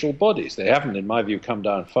official bodies. They haven't, in my view, come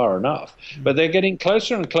down far enough, but they're getting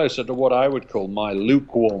closer and closer to what I would call my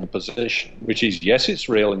lukewarm position, which is, yes, it's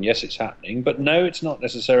real and yes, it's happening, but no, it's not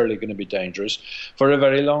necessarily going to be dangerous for a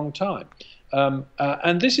very long time.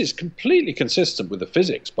 And this is completely consistent with the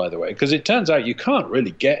physics, by the way, because it turns out you can't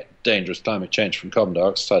really get dangerous climate change from carbon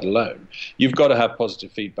dioxide alone. You've got to have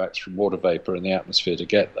positive feedbacks from water vapor in the atmosphere to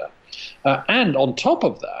get that. And on top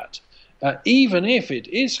of that, even if it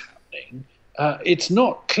is happening, it's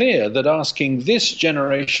not clear that asking this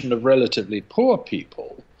generation of relatively poor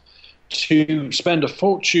people to spend a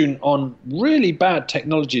fortune on really bad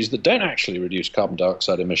technologies that don't actually reduce carbon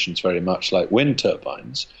dioxide emissions very much, like wind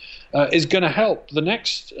turbines, is going to help the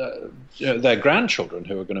next, their grandchildren,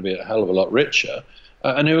 who are going to be a hell of a lot richer,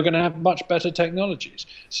 and who are going to have much better technologies.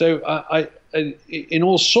 So in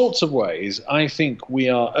all sorts of ways, I think we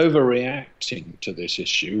are overreacting to this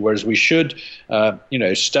issue, whereas we should,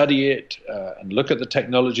 study it and look at the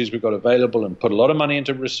technologies we've got available and put a lot of money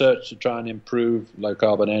into research to try and improve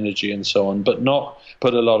low-carbon energy and so on, but not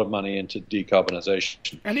put a lot of money into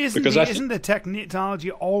decarbonization. And isn't the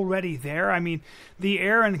technology already there? I mean, the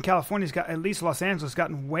air in California's got, at least Los Angeles,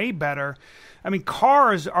 gotten way better. I mean,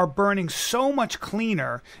 cars are burning so much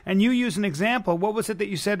cleaner. And you use an example. What was it that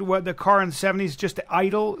you said? What, the car in the 70s, just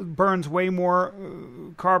idle, burns way more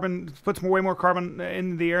carbon, puts way more carbon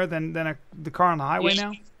in the air than the car on the highway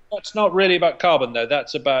now? That's not really about carbon, though.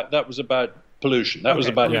 That was about pollution. That was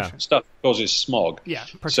about stuff that causes smog. Yeah,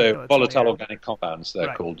 so volatile organic compounds,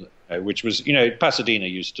 they're called, which was, Pasadena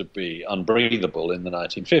used to be unbreathable in the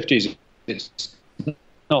 1950s. It's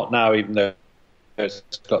not now, even though it's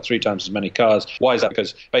got 3 times as many cars. Why is that?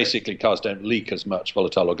 Because basically cars don't leak as much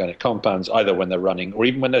volatile organic compounds either when they're running or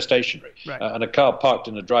even when they're stationary. And a car parked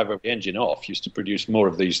in a driveway with the engine off used to produce more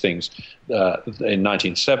of these things in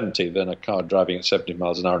 1970 than a car driving at 70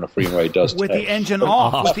 miles an hour on a freeway does with today. The engine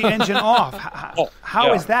off. With the engine off.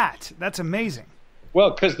 How is that? That's amazing.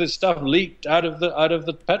 Well, because the stuff leaked out of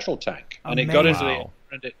the petrol tank, and it got into the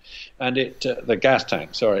air, the gas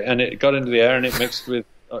tank. Sorry, and it got into the air and it mixed with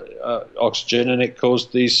oxygen, and it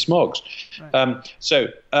caused these smogs.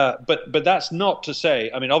 But that's not to say.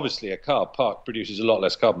 I mean, obviously, a car parked produces a lot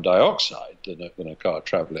less carbon dioxide than a car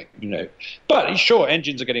traveling. But sure,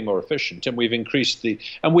 engines are getting more efficient, and we've increased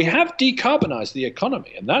and we have decarbonized the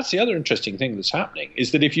economy. And that's the other interesting thing that's happening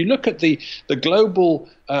is that if you look at the global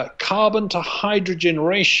carbon to hydrogen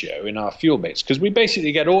ratio in our fuel mix, because we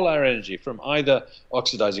basically get all our energy from either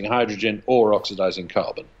oxidizing hydrogen or oxidizing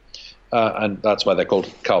carbon. And that's why they're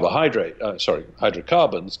called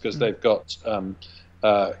hydrocarbons, because they've got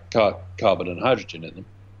carbon and hydrogen in them.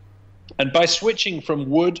 And by switching from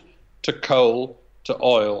wood to coal to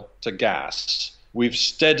oil to gas, we've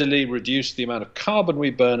steadily reduced the amount of carbon we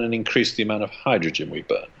burn and increased the amount of hydrogen we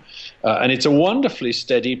burn. And it's a wonderfully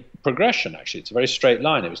steady progression, actually. It's a very straight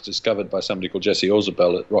line. It was discovered by somebody called Jesse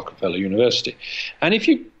Orzabel at Rockefeller University. And if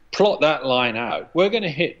you plot that line out, we're going to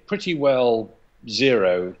hit pretty well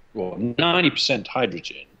 0 or 90%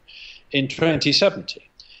 hydrogen in 2070.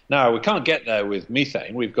 Now, we can't get there with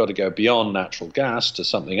methane. We've got to go beyond natural gas to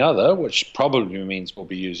something other, which probably means we'll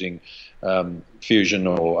be using fusion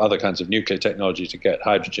or other kinds of nuclear technology to get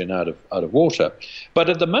hydrogen out of water. But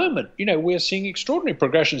at the moment, we're seeing extraordinary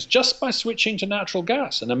progressions just by switching to natural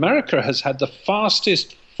gas. And America has had the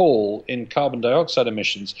fastest fall in carbon dioxide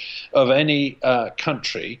emissions of any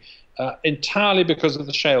country, entirely because of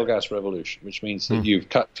the shale gas revolution, which means that you've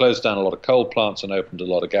closed down a lot of coal plants and opened a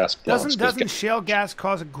lot of gas plants. Doesn't shale gas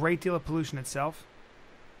cause a great deal of pollution itself?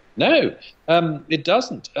 No, it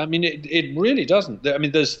doesn't. I mean, it really doesn't. I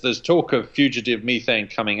mean, there's talk of fugitive methane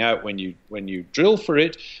coming out when you drill for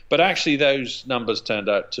it, but actually those numbers turned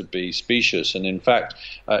out to be specious. And in fact,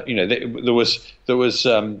 there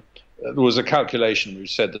was a calculation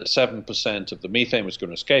which said that 7% of the methane was going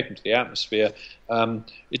to escape into the atmosphere.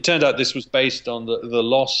 It turned out this was based on the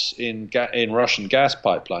loss in Russian gas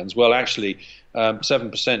pipelines. Well, actually,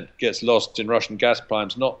 7% gets lost in Russian gas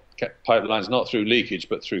pipelines, not through leakage,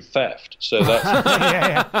 but through theft. So that's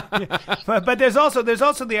But there's also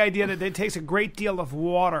the idea that it takes a great deal of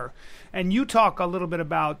water. And you talk a little bit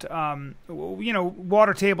about,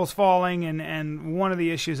 water tables falling, and one of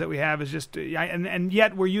the issues that we have is just, and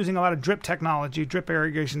yet we're using a lot of drip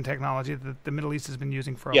irrigation technology that the Middle East has been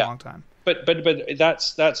using for a long time. But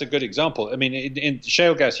that's a good example. I mean, in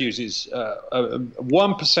shale gas uses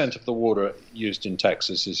 1% of the water used in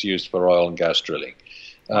Texas is used for oil and gas drilling.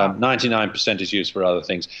 99% is used for other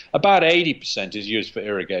things. About 80% is used for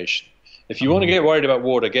irrigation. If you want to get worried about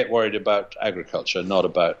water, get worried about agriculture, not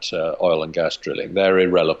about oil and gas drilling. They're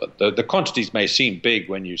irrelevant. The quantities may seem big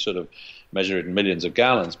when you sort of measure it in millions of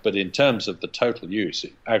gallons, but in terms of the total use,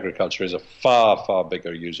 agriculture is a far, far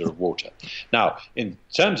bigger user of water. Now, in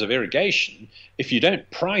terms of irrigation, if you don't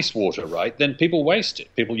price water right, then people waste it.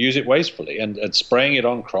 People use it wastefully, and spraying it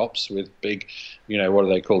on crops with big, what do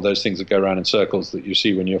they call those things that go around in circles that you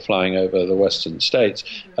see when you're flying over the western states?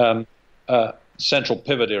 Central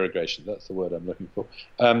pivot irrigation, that's the word I'm looking for.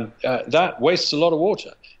 That wastes a lot of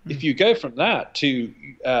water. If you go from that to,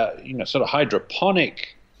 sort of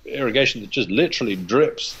hydroponic irrigation that just literally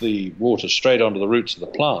drips the water straight onto the roots of the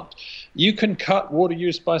plant, you can cut water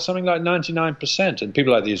use by something like 99%. And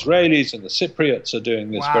people like the Israelis and the Cypriots are doing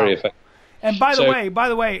this very effectively. And by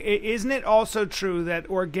the way, isn't it also true that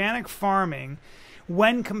organic farming,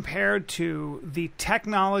 when compared to the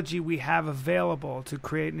technology we have available to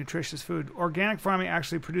create nutritious food, organic farming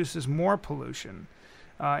actually produces more pollution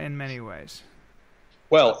in many ways?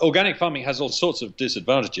 Well, organic farming has all sorts of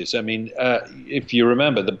disadvantages. I mean, if you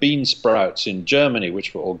remember, the bean sprouts in Germany,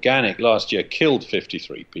 which were organic last year, killed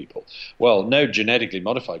 53 people. Well, no genetically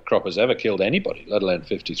modified crop has ever killed anybody, let alone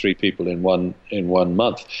 53 people in one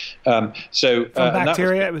month. From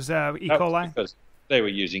bacteria, it was E. coli? Because they were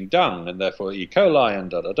using dung, and therefore E. coli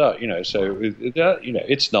and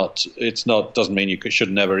it's not doesn't mean you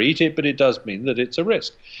should never eat it, but it does mean that it's a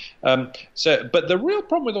risk. But the real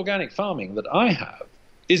problem with organic farming that I have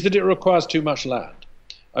is that it requires too much land.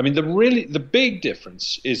 I mean, the big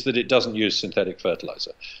difference is that it doesn't use synthetic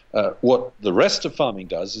fertilizer. What the rest of farming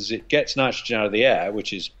does is it gets nitrogen out of the air,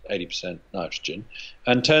 which is 80% nitrogen,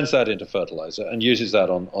 and turns that into fertilizer and uses that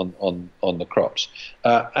on the crops.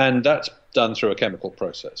 And that's done through a chemical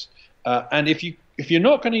process. And if you're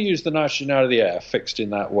not going to use the nitrogen out of the air fixed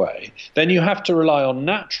in that way, then you have to rely on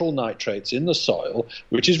natural nitrates in the soil,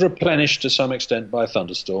 which is replenished to some extent by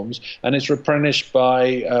thunderstorms, and it's replenished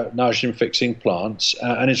by nitrogen-fixing plants,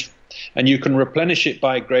 and you can replenish it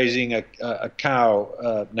by grazing a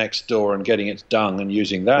cow next door and getting its dung and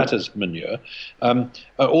using that as manure,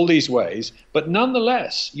 all these ways. But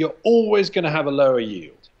nonetheless, you're always going to have a lower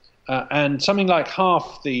yield. And something like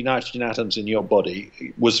half the nitrogen atoms in your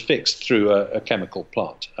body was fixed through a chemical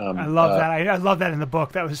plant. I love that. I love that in the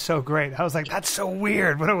book. That was so great. I was like, that's so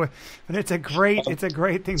weird, but it's a great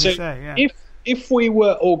thing to say. Yeah. If we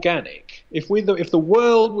were organic, if the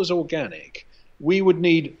world was organic, we would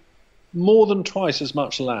need more than twice as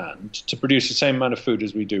much land to produce the same amount of food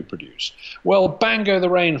as we do produce. Well, bango the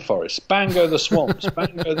rainforests, bango the swamps,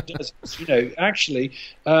 bango the deserts. Actually,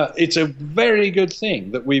 it's a very good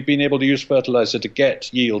thing that we've been able to use fertilizer to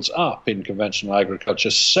get yields up in conventional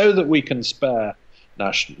agriculture so that we can spare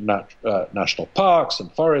national parks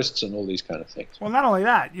and forests and all these kind of things. Well, not only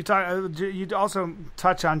that, you also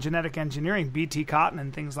touch on genetic engineering, BT cotton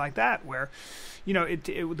and things like that, where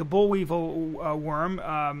the boll weevil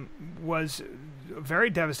worm was very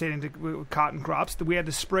devastating to cotton crops. We had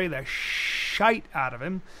to spray the shite out of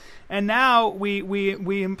him. And now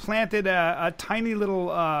we implanted a tiny little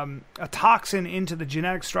a toxin into the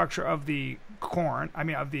genetic structure of the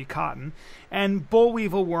of the cotton, and boll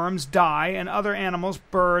weevil worms die, and other animals,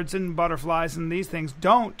 birds and butterflies and these things,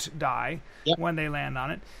 don't die when they land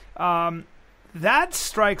on it. That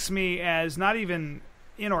strikes me as not even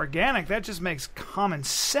inorganic. That just makes common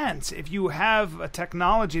sense. If you have a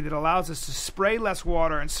technology that allows us to spray less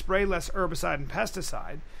water and spray less herbicide and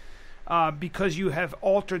pesticide, because you have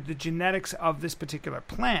altered the genetics of this particular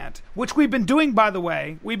plant, which we've been doing, by the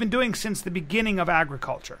way, since the beginning of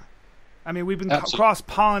agriculture. I mean, we've been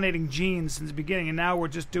cross-pollinating genes since the beginning, and now we're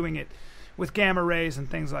just doing it with gamma rays and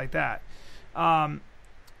things like that. That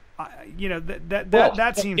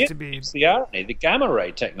seems to be... It's the irony. The gamma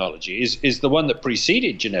ray technology is the one that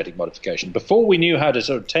preceded genetic modification. Before we knew how to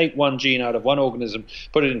sort of take one gene out of one organism,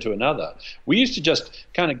 put it into another, we used to just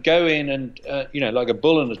kind of go in and, like a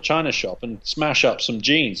bull in a china shop and smash up some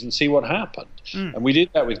genes and see what happened. And we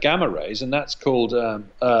did that with gamma rays, and that's called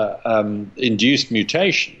induced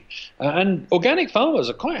mutation. And organic farmers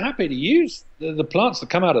are quite happy to use the plants that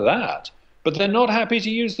come out of that. But they're not happy to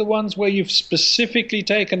use the ones where you've specifically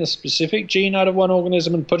taken a specific gene out of one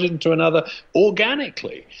organism and put it into another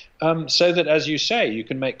organically, so that, as you say, you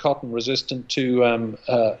can make cotton resistant to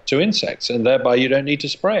insects, and thereby you don't need to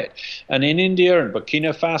spray it. And in India and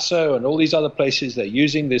Burkina Faso and all these other places, they're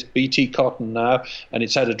using this BT cotton now, and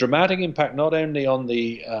it's had a dramatic impact not only on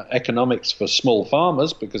the economics for small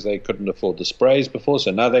farmers, because they couldn't afford the sprays before, so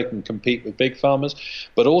now they can compete with big farmers,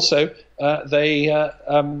 but also they're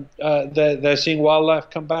seeing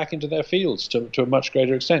wildlife come back into their fields to a much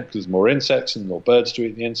greater extent, because there's more insects and more birds to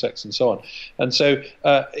eat the insects and so on. And so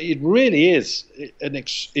it really is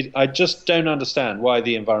I just don't understand why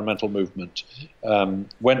the environmental movement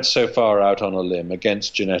went so far out on a limb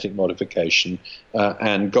against genetic modification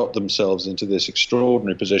and got themselves into this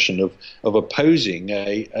extraordinary position of opposing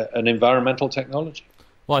an environmental technology.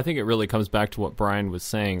 Well, I think it really comes back to what Bryan was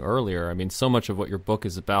saying earlier. I mean, so much of what your book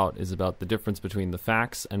is about the difference between the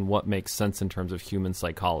facts and what makes sense in terms of human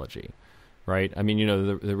psychology, right? I mean,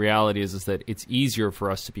 the reality is that it's easier for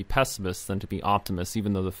us to be pessimists than to be optimists,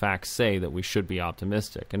 even though the facts say that we should be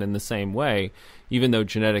optimistic. And in the same way, even though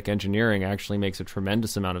genetic engineering actually makes a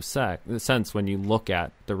tremendous amount of sense when you look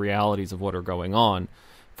at the realities of what are going on,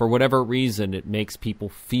 for whatever reason, it makes people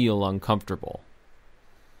feel uncomfortable.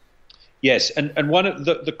 Yes, and one of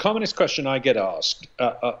the commonest question I get asked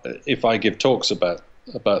if I give talks about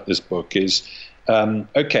this book is,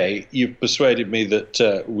 okay, you've persuaded me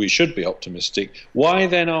that we should be optimistic. Why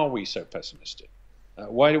then are we so pessimistic?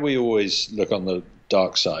 Why do we always look on the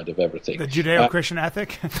dark side of everything? The Judeo-Christian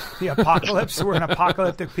ethic, the apocalypse. We're an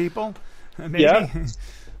apocalyptic people. Maybe. Yeah,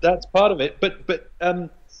 that's part of it. But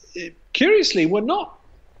curiously, we're not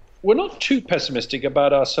too pessimistic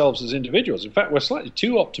about ourselves as individuals. In fact, we're slightly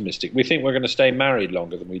too optimistic. We think we're going to stay married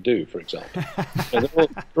longer than we do, for example.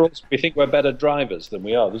 We think we're better drivers than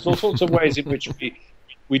we are. There's all sorts of ways in which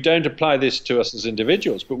we don't apply this to us as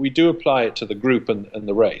individuals, but we do apply it to the group and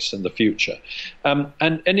the race and the future.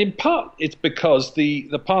 And in part, it's because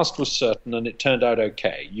the past was certain and it turned out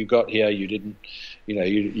okay. You got here, you didn't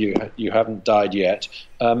you haven't died yet.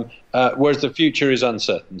 Whereas the future is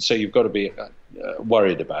uncertain, so you've got to be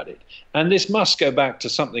worried about it. And this must go back to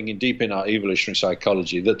something deep in our evolutionary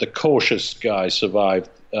psychology, that the cautious guy survived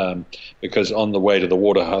because on the way to the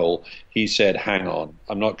waterhole, he said, hang on,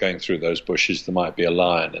 I'm not going through those bushes, there might be a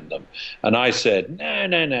lion in them. And I said,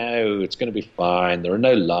 no, it's going to be fine, there are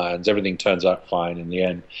no lions, everything turns out fine in the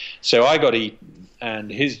end. So I got eaten, and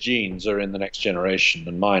his genes are in the next generation,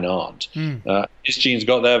 and mine aren't. His genes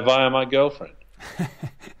got there via my girlfriend.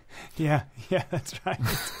 Yeah, that's right.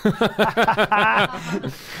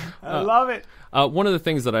 I love it. One of the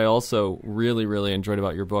things that I also really, really enjoyed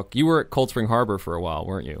about your book, you were at Cold Spring Harbor for a while,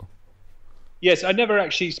 weren't you? Yes, I never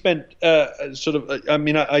actually spent I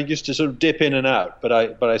used to sort of dip in and out, but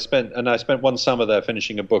I spent one summer there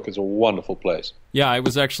finishing a book. It's a wonderful place. Yeah, I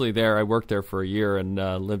was actually there. I worked there for a year and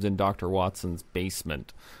lived in Dr. Watson's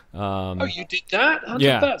basement. Oh, you did that?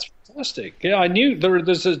 Yeah. That's fantastic. Yeah, I knew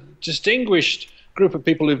there's a distinguished group of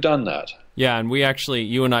people who've done that. Yeah, and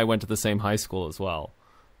you and I went to the same high school as well.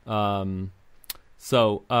 But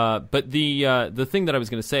the thing that I was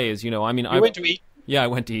going to say is, I went to Eton. Yeah, I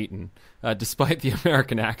went to Eton, despite the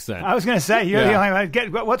American accent. I was going to say,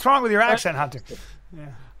 what's wrong with your accent, Hunter? Yeah.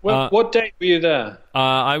 Well, what date were you there?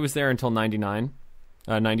 I was there until 99,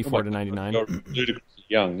 94 to 99. You're ludicrously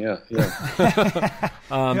young, yeah.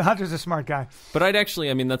 Hunter's a smart guy. But I'd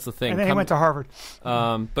actually, that's the thing. And then he went to Harvard.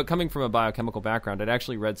 But coming from a biochemical background, I'd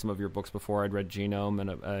actually read some of your books before. I'd read Genome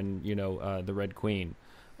and The Red Queen.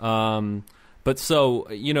 But so,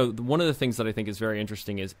 one of the things that I think is very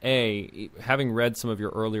interesting is, having read some of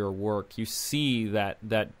your earlier work, you see that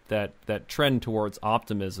trend towards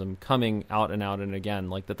optimism coming out and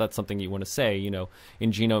again, like that's something you want to say.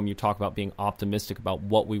 In Genome, you talk about being optimistic about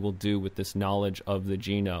what we will do with this knowledge of the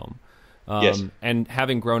genome. Yes. And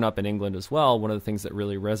having grown up in England as well, one of the things that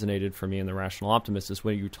really resonated for me in The Rational Optimist is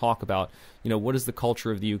when you talk about, what is the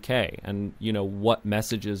culture of the UK and, what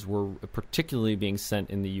messages were particularly being sent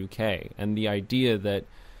in the UK. And the idea that,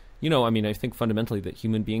 I think fundamentally that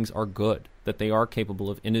human beings are good, that they are capable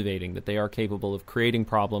of innovating, that they are capable of creating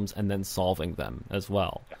problems and then solving them as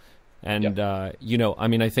well. Yeah. And,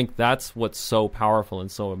 I think that's what's so powerful and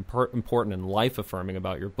so important and life-affirming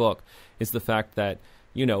about your book is the fact that,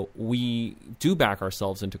 we do back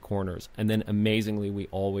ourselves into corners, and then amazingly, we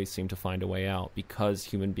always seem to find a way out because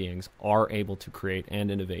human beings are able to create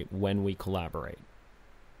and innovate when we collaborate.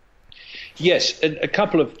 Yes, and a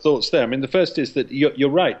couple of thoughts there. The first is that you're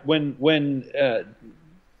right. When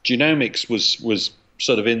genomics was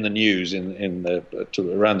sort of in the news around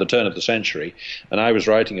the turn of the century, and I was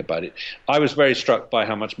writing about it, I was very struck by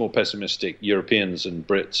how much more pessimistic Europeans and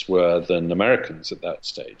Brits were than Americans at that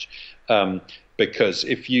stage. Because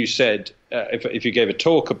if you said, if you gave a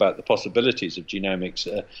talk about the possibilities of genomics,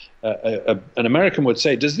 an American would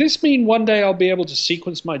say, does this mean one day I'll be able to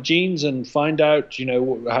sequence my genes and find out,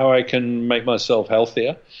 how I can make myself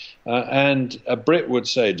healthier? And a Brit would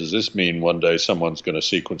say, does this mean one day someone's going to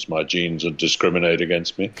sequence my genes and discriminate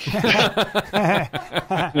against me? Talk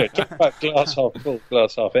about glass half full,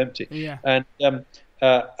 glass half empty. Yeah. And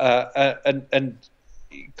of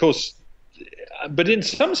course, but in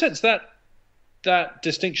some sense that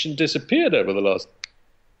distinction disappeared over the last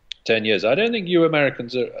 10 years. I don't think you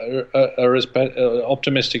Americans are as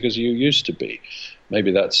optimistic as you used to be.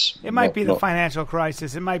 Maybe that's... It might be the financial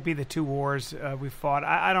crisis. It might be the two wars we've fought.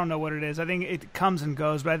 I don't know what it is. I think it comes and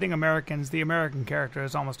goes, but I think the American character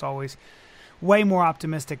is almost always way more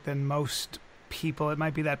optimistic than most people. It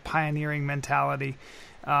might be that pioneering mentality.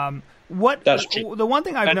 That's true. The one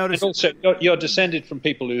thing I've noticed... And also, you're descended from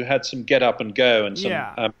people who had some get up and go and some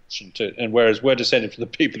ambition and whereas we're descended from the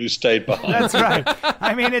people who stayed behind. That's right.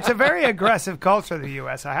 It's a very aggressive culture, the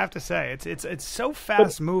U.S., I have to say. It's so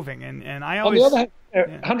fast-moving, and I always... On the other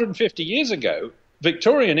hand, 150 years ago,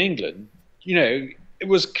 Victorian England, it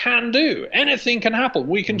was can do. Anything can happen.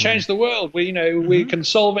 We can change the world. We can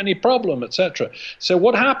solve any problem, etc. So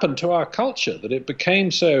what happened to our culture that it became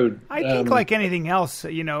so? I think like anything else,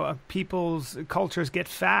 people's cultures get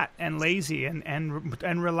fat and lazy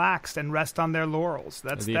and relaxed and rest on their laurels.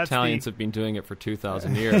 That's Italians have been doing it for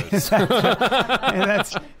 2,000 years.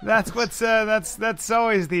 That's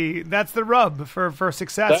always the rub for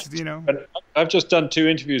success. I've just done 2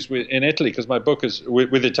 interviews in Italy because my book is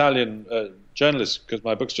with Italian journalists because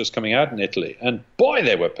my book's just coming out in Italy, and boy,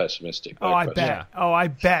 they were pessimistic. I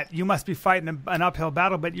bet you must be fighting an uphill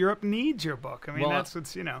battle, but Europe needs your book. That's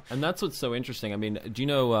what's and that's what's so interesting. Do you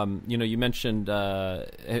know? You mentioned. Do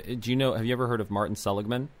you know? Have you ever heard of Martin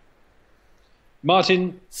Seligman?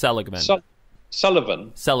 Martin Seligman.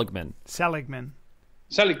 Sullivan. Seligman.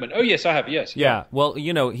 Seligman. Oh, yes, I have. Yes. Yeah. Well,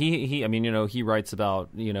 he writes about,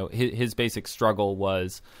 his basic struggle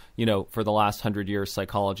was, for the last 100 years,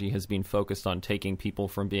 psychology has been focused on taking people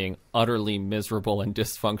from being utterly miserable and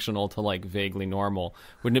dysfunctional to like vaguely normal.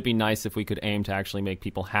 Wouldn't it be nice if we could aim to actually make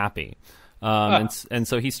people happy? And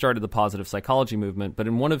so he started the positive psychology movement. But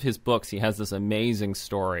in one of his books, he has this amazing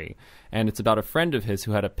story, and it's about a friend of his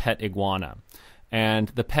who had a pet iguana. And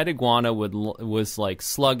the pet iguana was like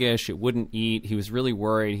sluggish. It wouldn't eat. He was really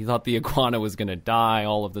worried. He thought the iguana was going to die,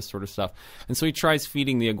 all of this sort of stuff. And so he tries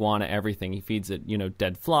feeding the iguana everything. He feeds it,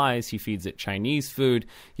 dead flies. He feeds it Chinese food.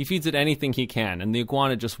 He feeds it anything he can. And the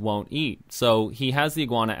iguana just won't eat. So he has the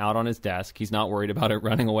iguana out on his desk. He's not worried about it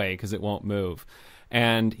running away because it won't move.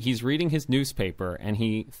 And he's reading his newspaper, and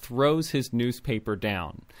he throws his newspaper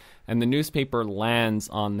down. And the newspaper lands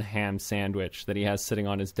on the ham sandwich that he has sitting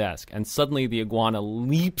on his desk. And suddenly the iguana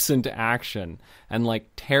leaps into action and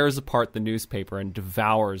like tears apart the newspaper and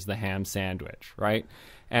devours the ham sandwich, right?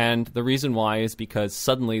 And the reason why is because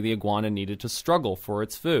suddenly the iguana needed to struggle for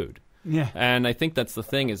its food. Yeah. And I think that's the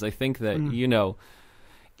thing, is I think that,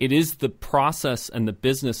 it is the process and the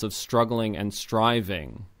business of struggling and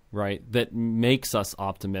striving, right, that makes us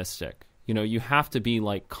optimistic. You have to be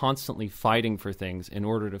like constantly fighting for things in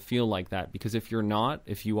order to feel like that. Because if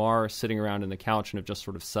you are sitting around in the couch and have just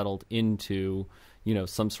sort of settled into,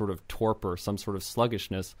 some sort of torpor, some sort of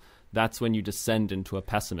sluggishness, that's when you descend into a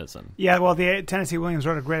pessimism. Yeah, well, the Tennessee Williams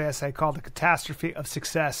wrote a great essay called The Catastrophe of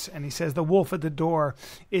Success. And he says the wolf at the door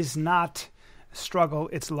is not struggle,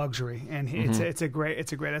 it's luxury. And it's a great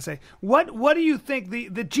essay. What do you think the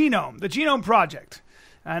Genome Project?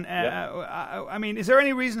 And I mean, is there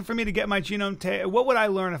any reason for me to get my genome? What would I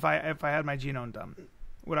learn if I had my genome done?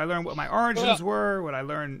 Would I learn what my origins were? Would I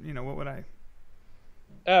learn? What would I?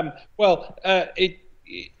 I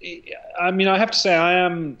mean, I have to say, I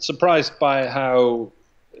am surprised by how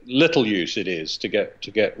little use it is to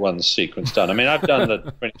get one's sequence done. I mean, I've done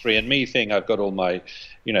the 23andMe thing. I've got all my,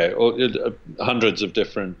 hundreds of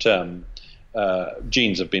different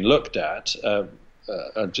genes have been looked at.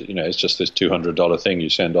 It's just this $200 thing you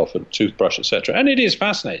send off a toothbrush, etc. And it is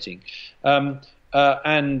fascinating. But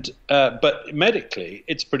medically,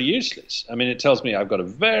 it's pretty useless. I mean, it tells me I've got a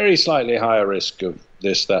very slightly higher risk of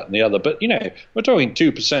this, that, and the other. But, we're talking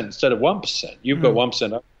 2% instead of 1%. You've got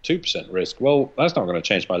 1%, 2% risk. Well, that's not going to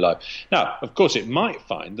change my life. Now, of course, it might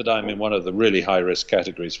find that I'm in one of the really high-risk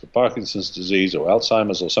categories for Parkinson's disease or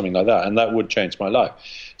Alzheimer's or something like that, and that would change my life.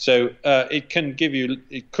 So it could give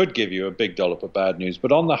you a big dollop of bad news.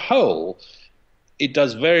 But on the whole, it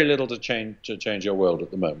does very little to change your world at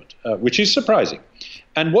the moment, which is surprising.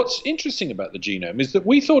 And what's interesting about the genome is that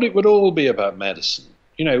we thought it would all be about medicine.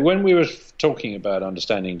 When we were talking about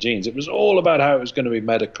understanding genes, it was all about how it was going to be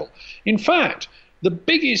medical. In fact, the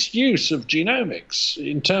biggest use of genomics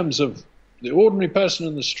in terms of the ordinary person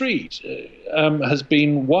in the street has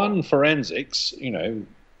been, one, forensics, the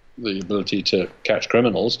ability to catch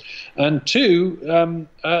criminals, and two,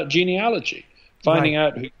 genealogy. Finding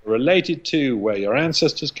out who you're related to, where your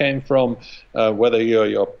ancestors came from, whether you're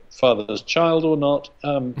your father's child or not,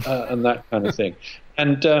 and that kind of thing.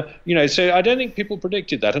 And so I don't think people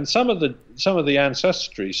predicted that. And some of the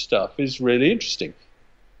ancestry stuff is really interesting.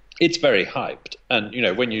 It's very hyped. And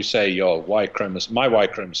when you say your Y chromosome, my Y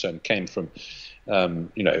chromosome came from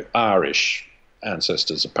Irish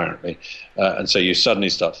ancestors apparently, and so you suddenly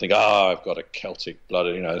start to think, I've got a Celtic blood,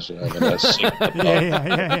 I'm going to sing the blood.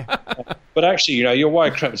 Yeah. But actually, your Y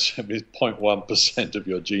chromosome is 0.1% of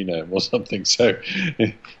your genome or something, so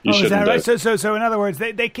you shouldn't. Is that right? So in other words,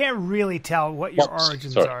 they can't really tell what your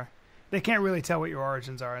origins are. They can't really tell what your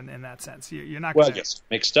origins are in that sense. You're not. Well, it gets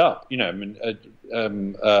mixed up. You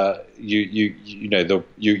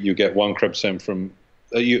get one chromosome from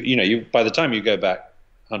you by the time you go back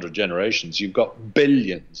 100 generations, you've got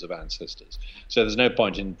billions of ancestors. So there's no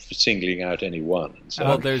point in singling out any one. So,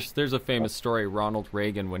 well, there's a famous story. Ronald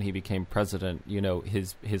Reagan, when he became president,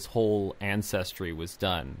 his whole ancestry was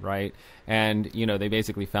done, right? And, they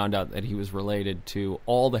basically found out that he was related to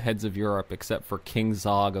all the heads of Europe except for King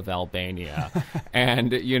Zog of Albania.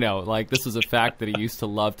 And, this is a fact that he used to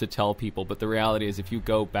love to tell people. But the reality is, if you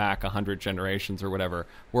go back 100 generations or whatever,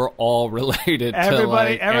 we're all related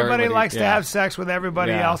everybody likes to have sex with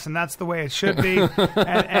everybody else, and that's the way it should be.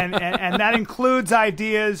 and that includes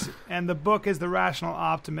ideas, and the book is The Rational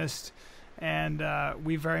Optimist. And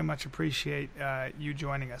we very much appreciate you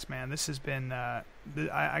joining us, man. This has been,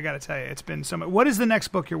 I got to tell you, it's been so much. What is the next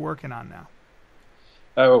book you're working on now?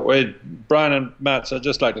 Bryan and Matt, I'd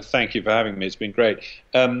just like to thank you for having me. It's been great.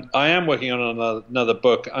 I am working on another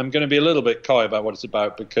book. I'm going to be a little bit coy about what it's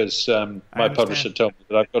about because my publisher told me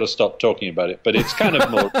that I've got to stop talking about it. But it's kind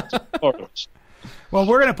of more Well,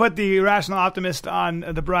 we're going to put the Rational Optimist on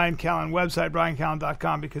the Bryan Callen website,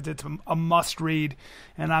 bryancallen.com, because it's a must-read,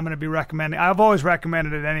 and I'm going to be recommending. I've always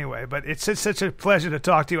recommended it anyway, but it's such a pleasure to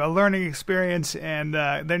talk to you, a learning experience, and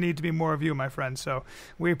there need to be more of you, my friend. So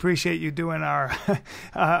we appreciate you doing our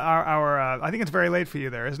I think it's very late for you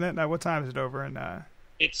there, isn't it? Now, what time is it over?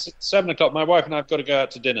 It's 7 o'clock. My wife and I have got to go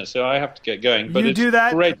out to dinner, so I have to get going. But you it's do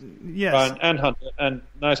that? Great, yes. Bryan and Hunter, and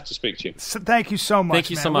nice to speak to you. So thank you so much.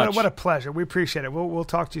 Thank you man. so much. What a pleasure. We appreciate it. We'll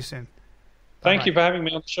talk to you soon. Thank you for having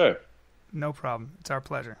me on the show. No problem. It's our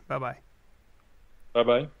pleasure. Bye-bye.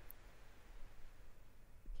 Bye-bye.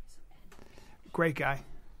 Great guy.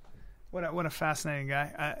 What a fascinating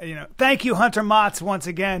guy. Thank you, Hunter Motz, once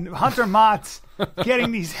again. Hunter Motz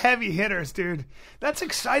getting these heavy hitters, dude. That's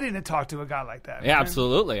exciting to talk to a guy like that. Yeah, man.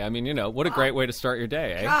 absolutely. I mean, what a great way to start your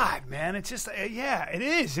day, eh? God, man, it's just, it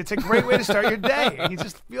is. It's a great way to start your day. You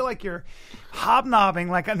just feel like you're hobnobbing.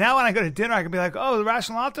 Like now when I go to dinner, I can be like, oh, the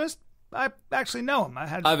Rational Optimist? I actually know him.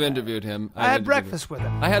 I've interviewed him. I had breakfast with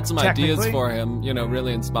him. I had some ideas for him,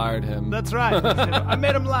 really inspired him. That's right. I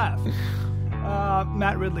made him laugh.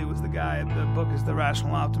 Matt Ridley was the guy. The book is The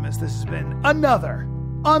Rational Optimist. This has been another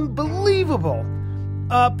unbelievable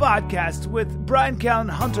podcast with Bryan Callen,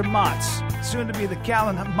 Hunter Motz, soon to be the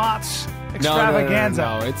Callen Motz Extravaganza.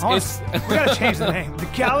 No. We got to change the name. The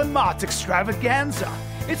Callen Motz Extravaganza.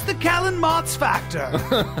 It's the Callen Motz Factor.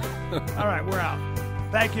 All right, we're out.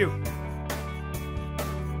 Thank you.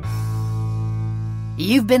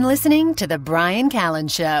 You've been listening to The Bryan Callen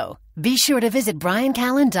Show. Be sure to visit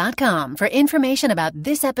bryancallen.com for information about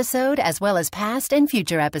this episode as well as past and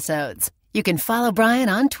future episodes. You can follow Bryan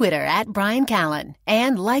on Twitter @Bryan Callen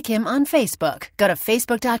and like him on Facebook. Go to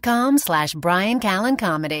facebook.com/Bryan Callen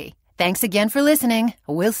Comedy. Thanks again for listening.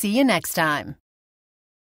 We'll see you next time.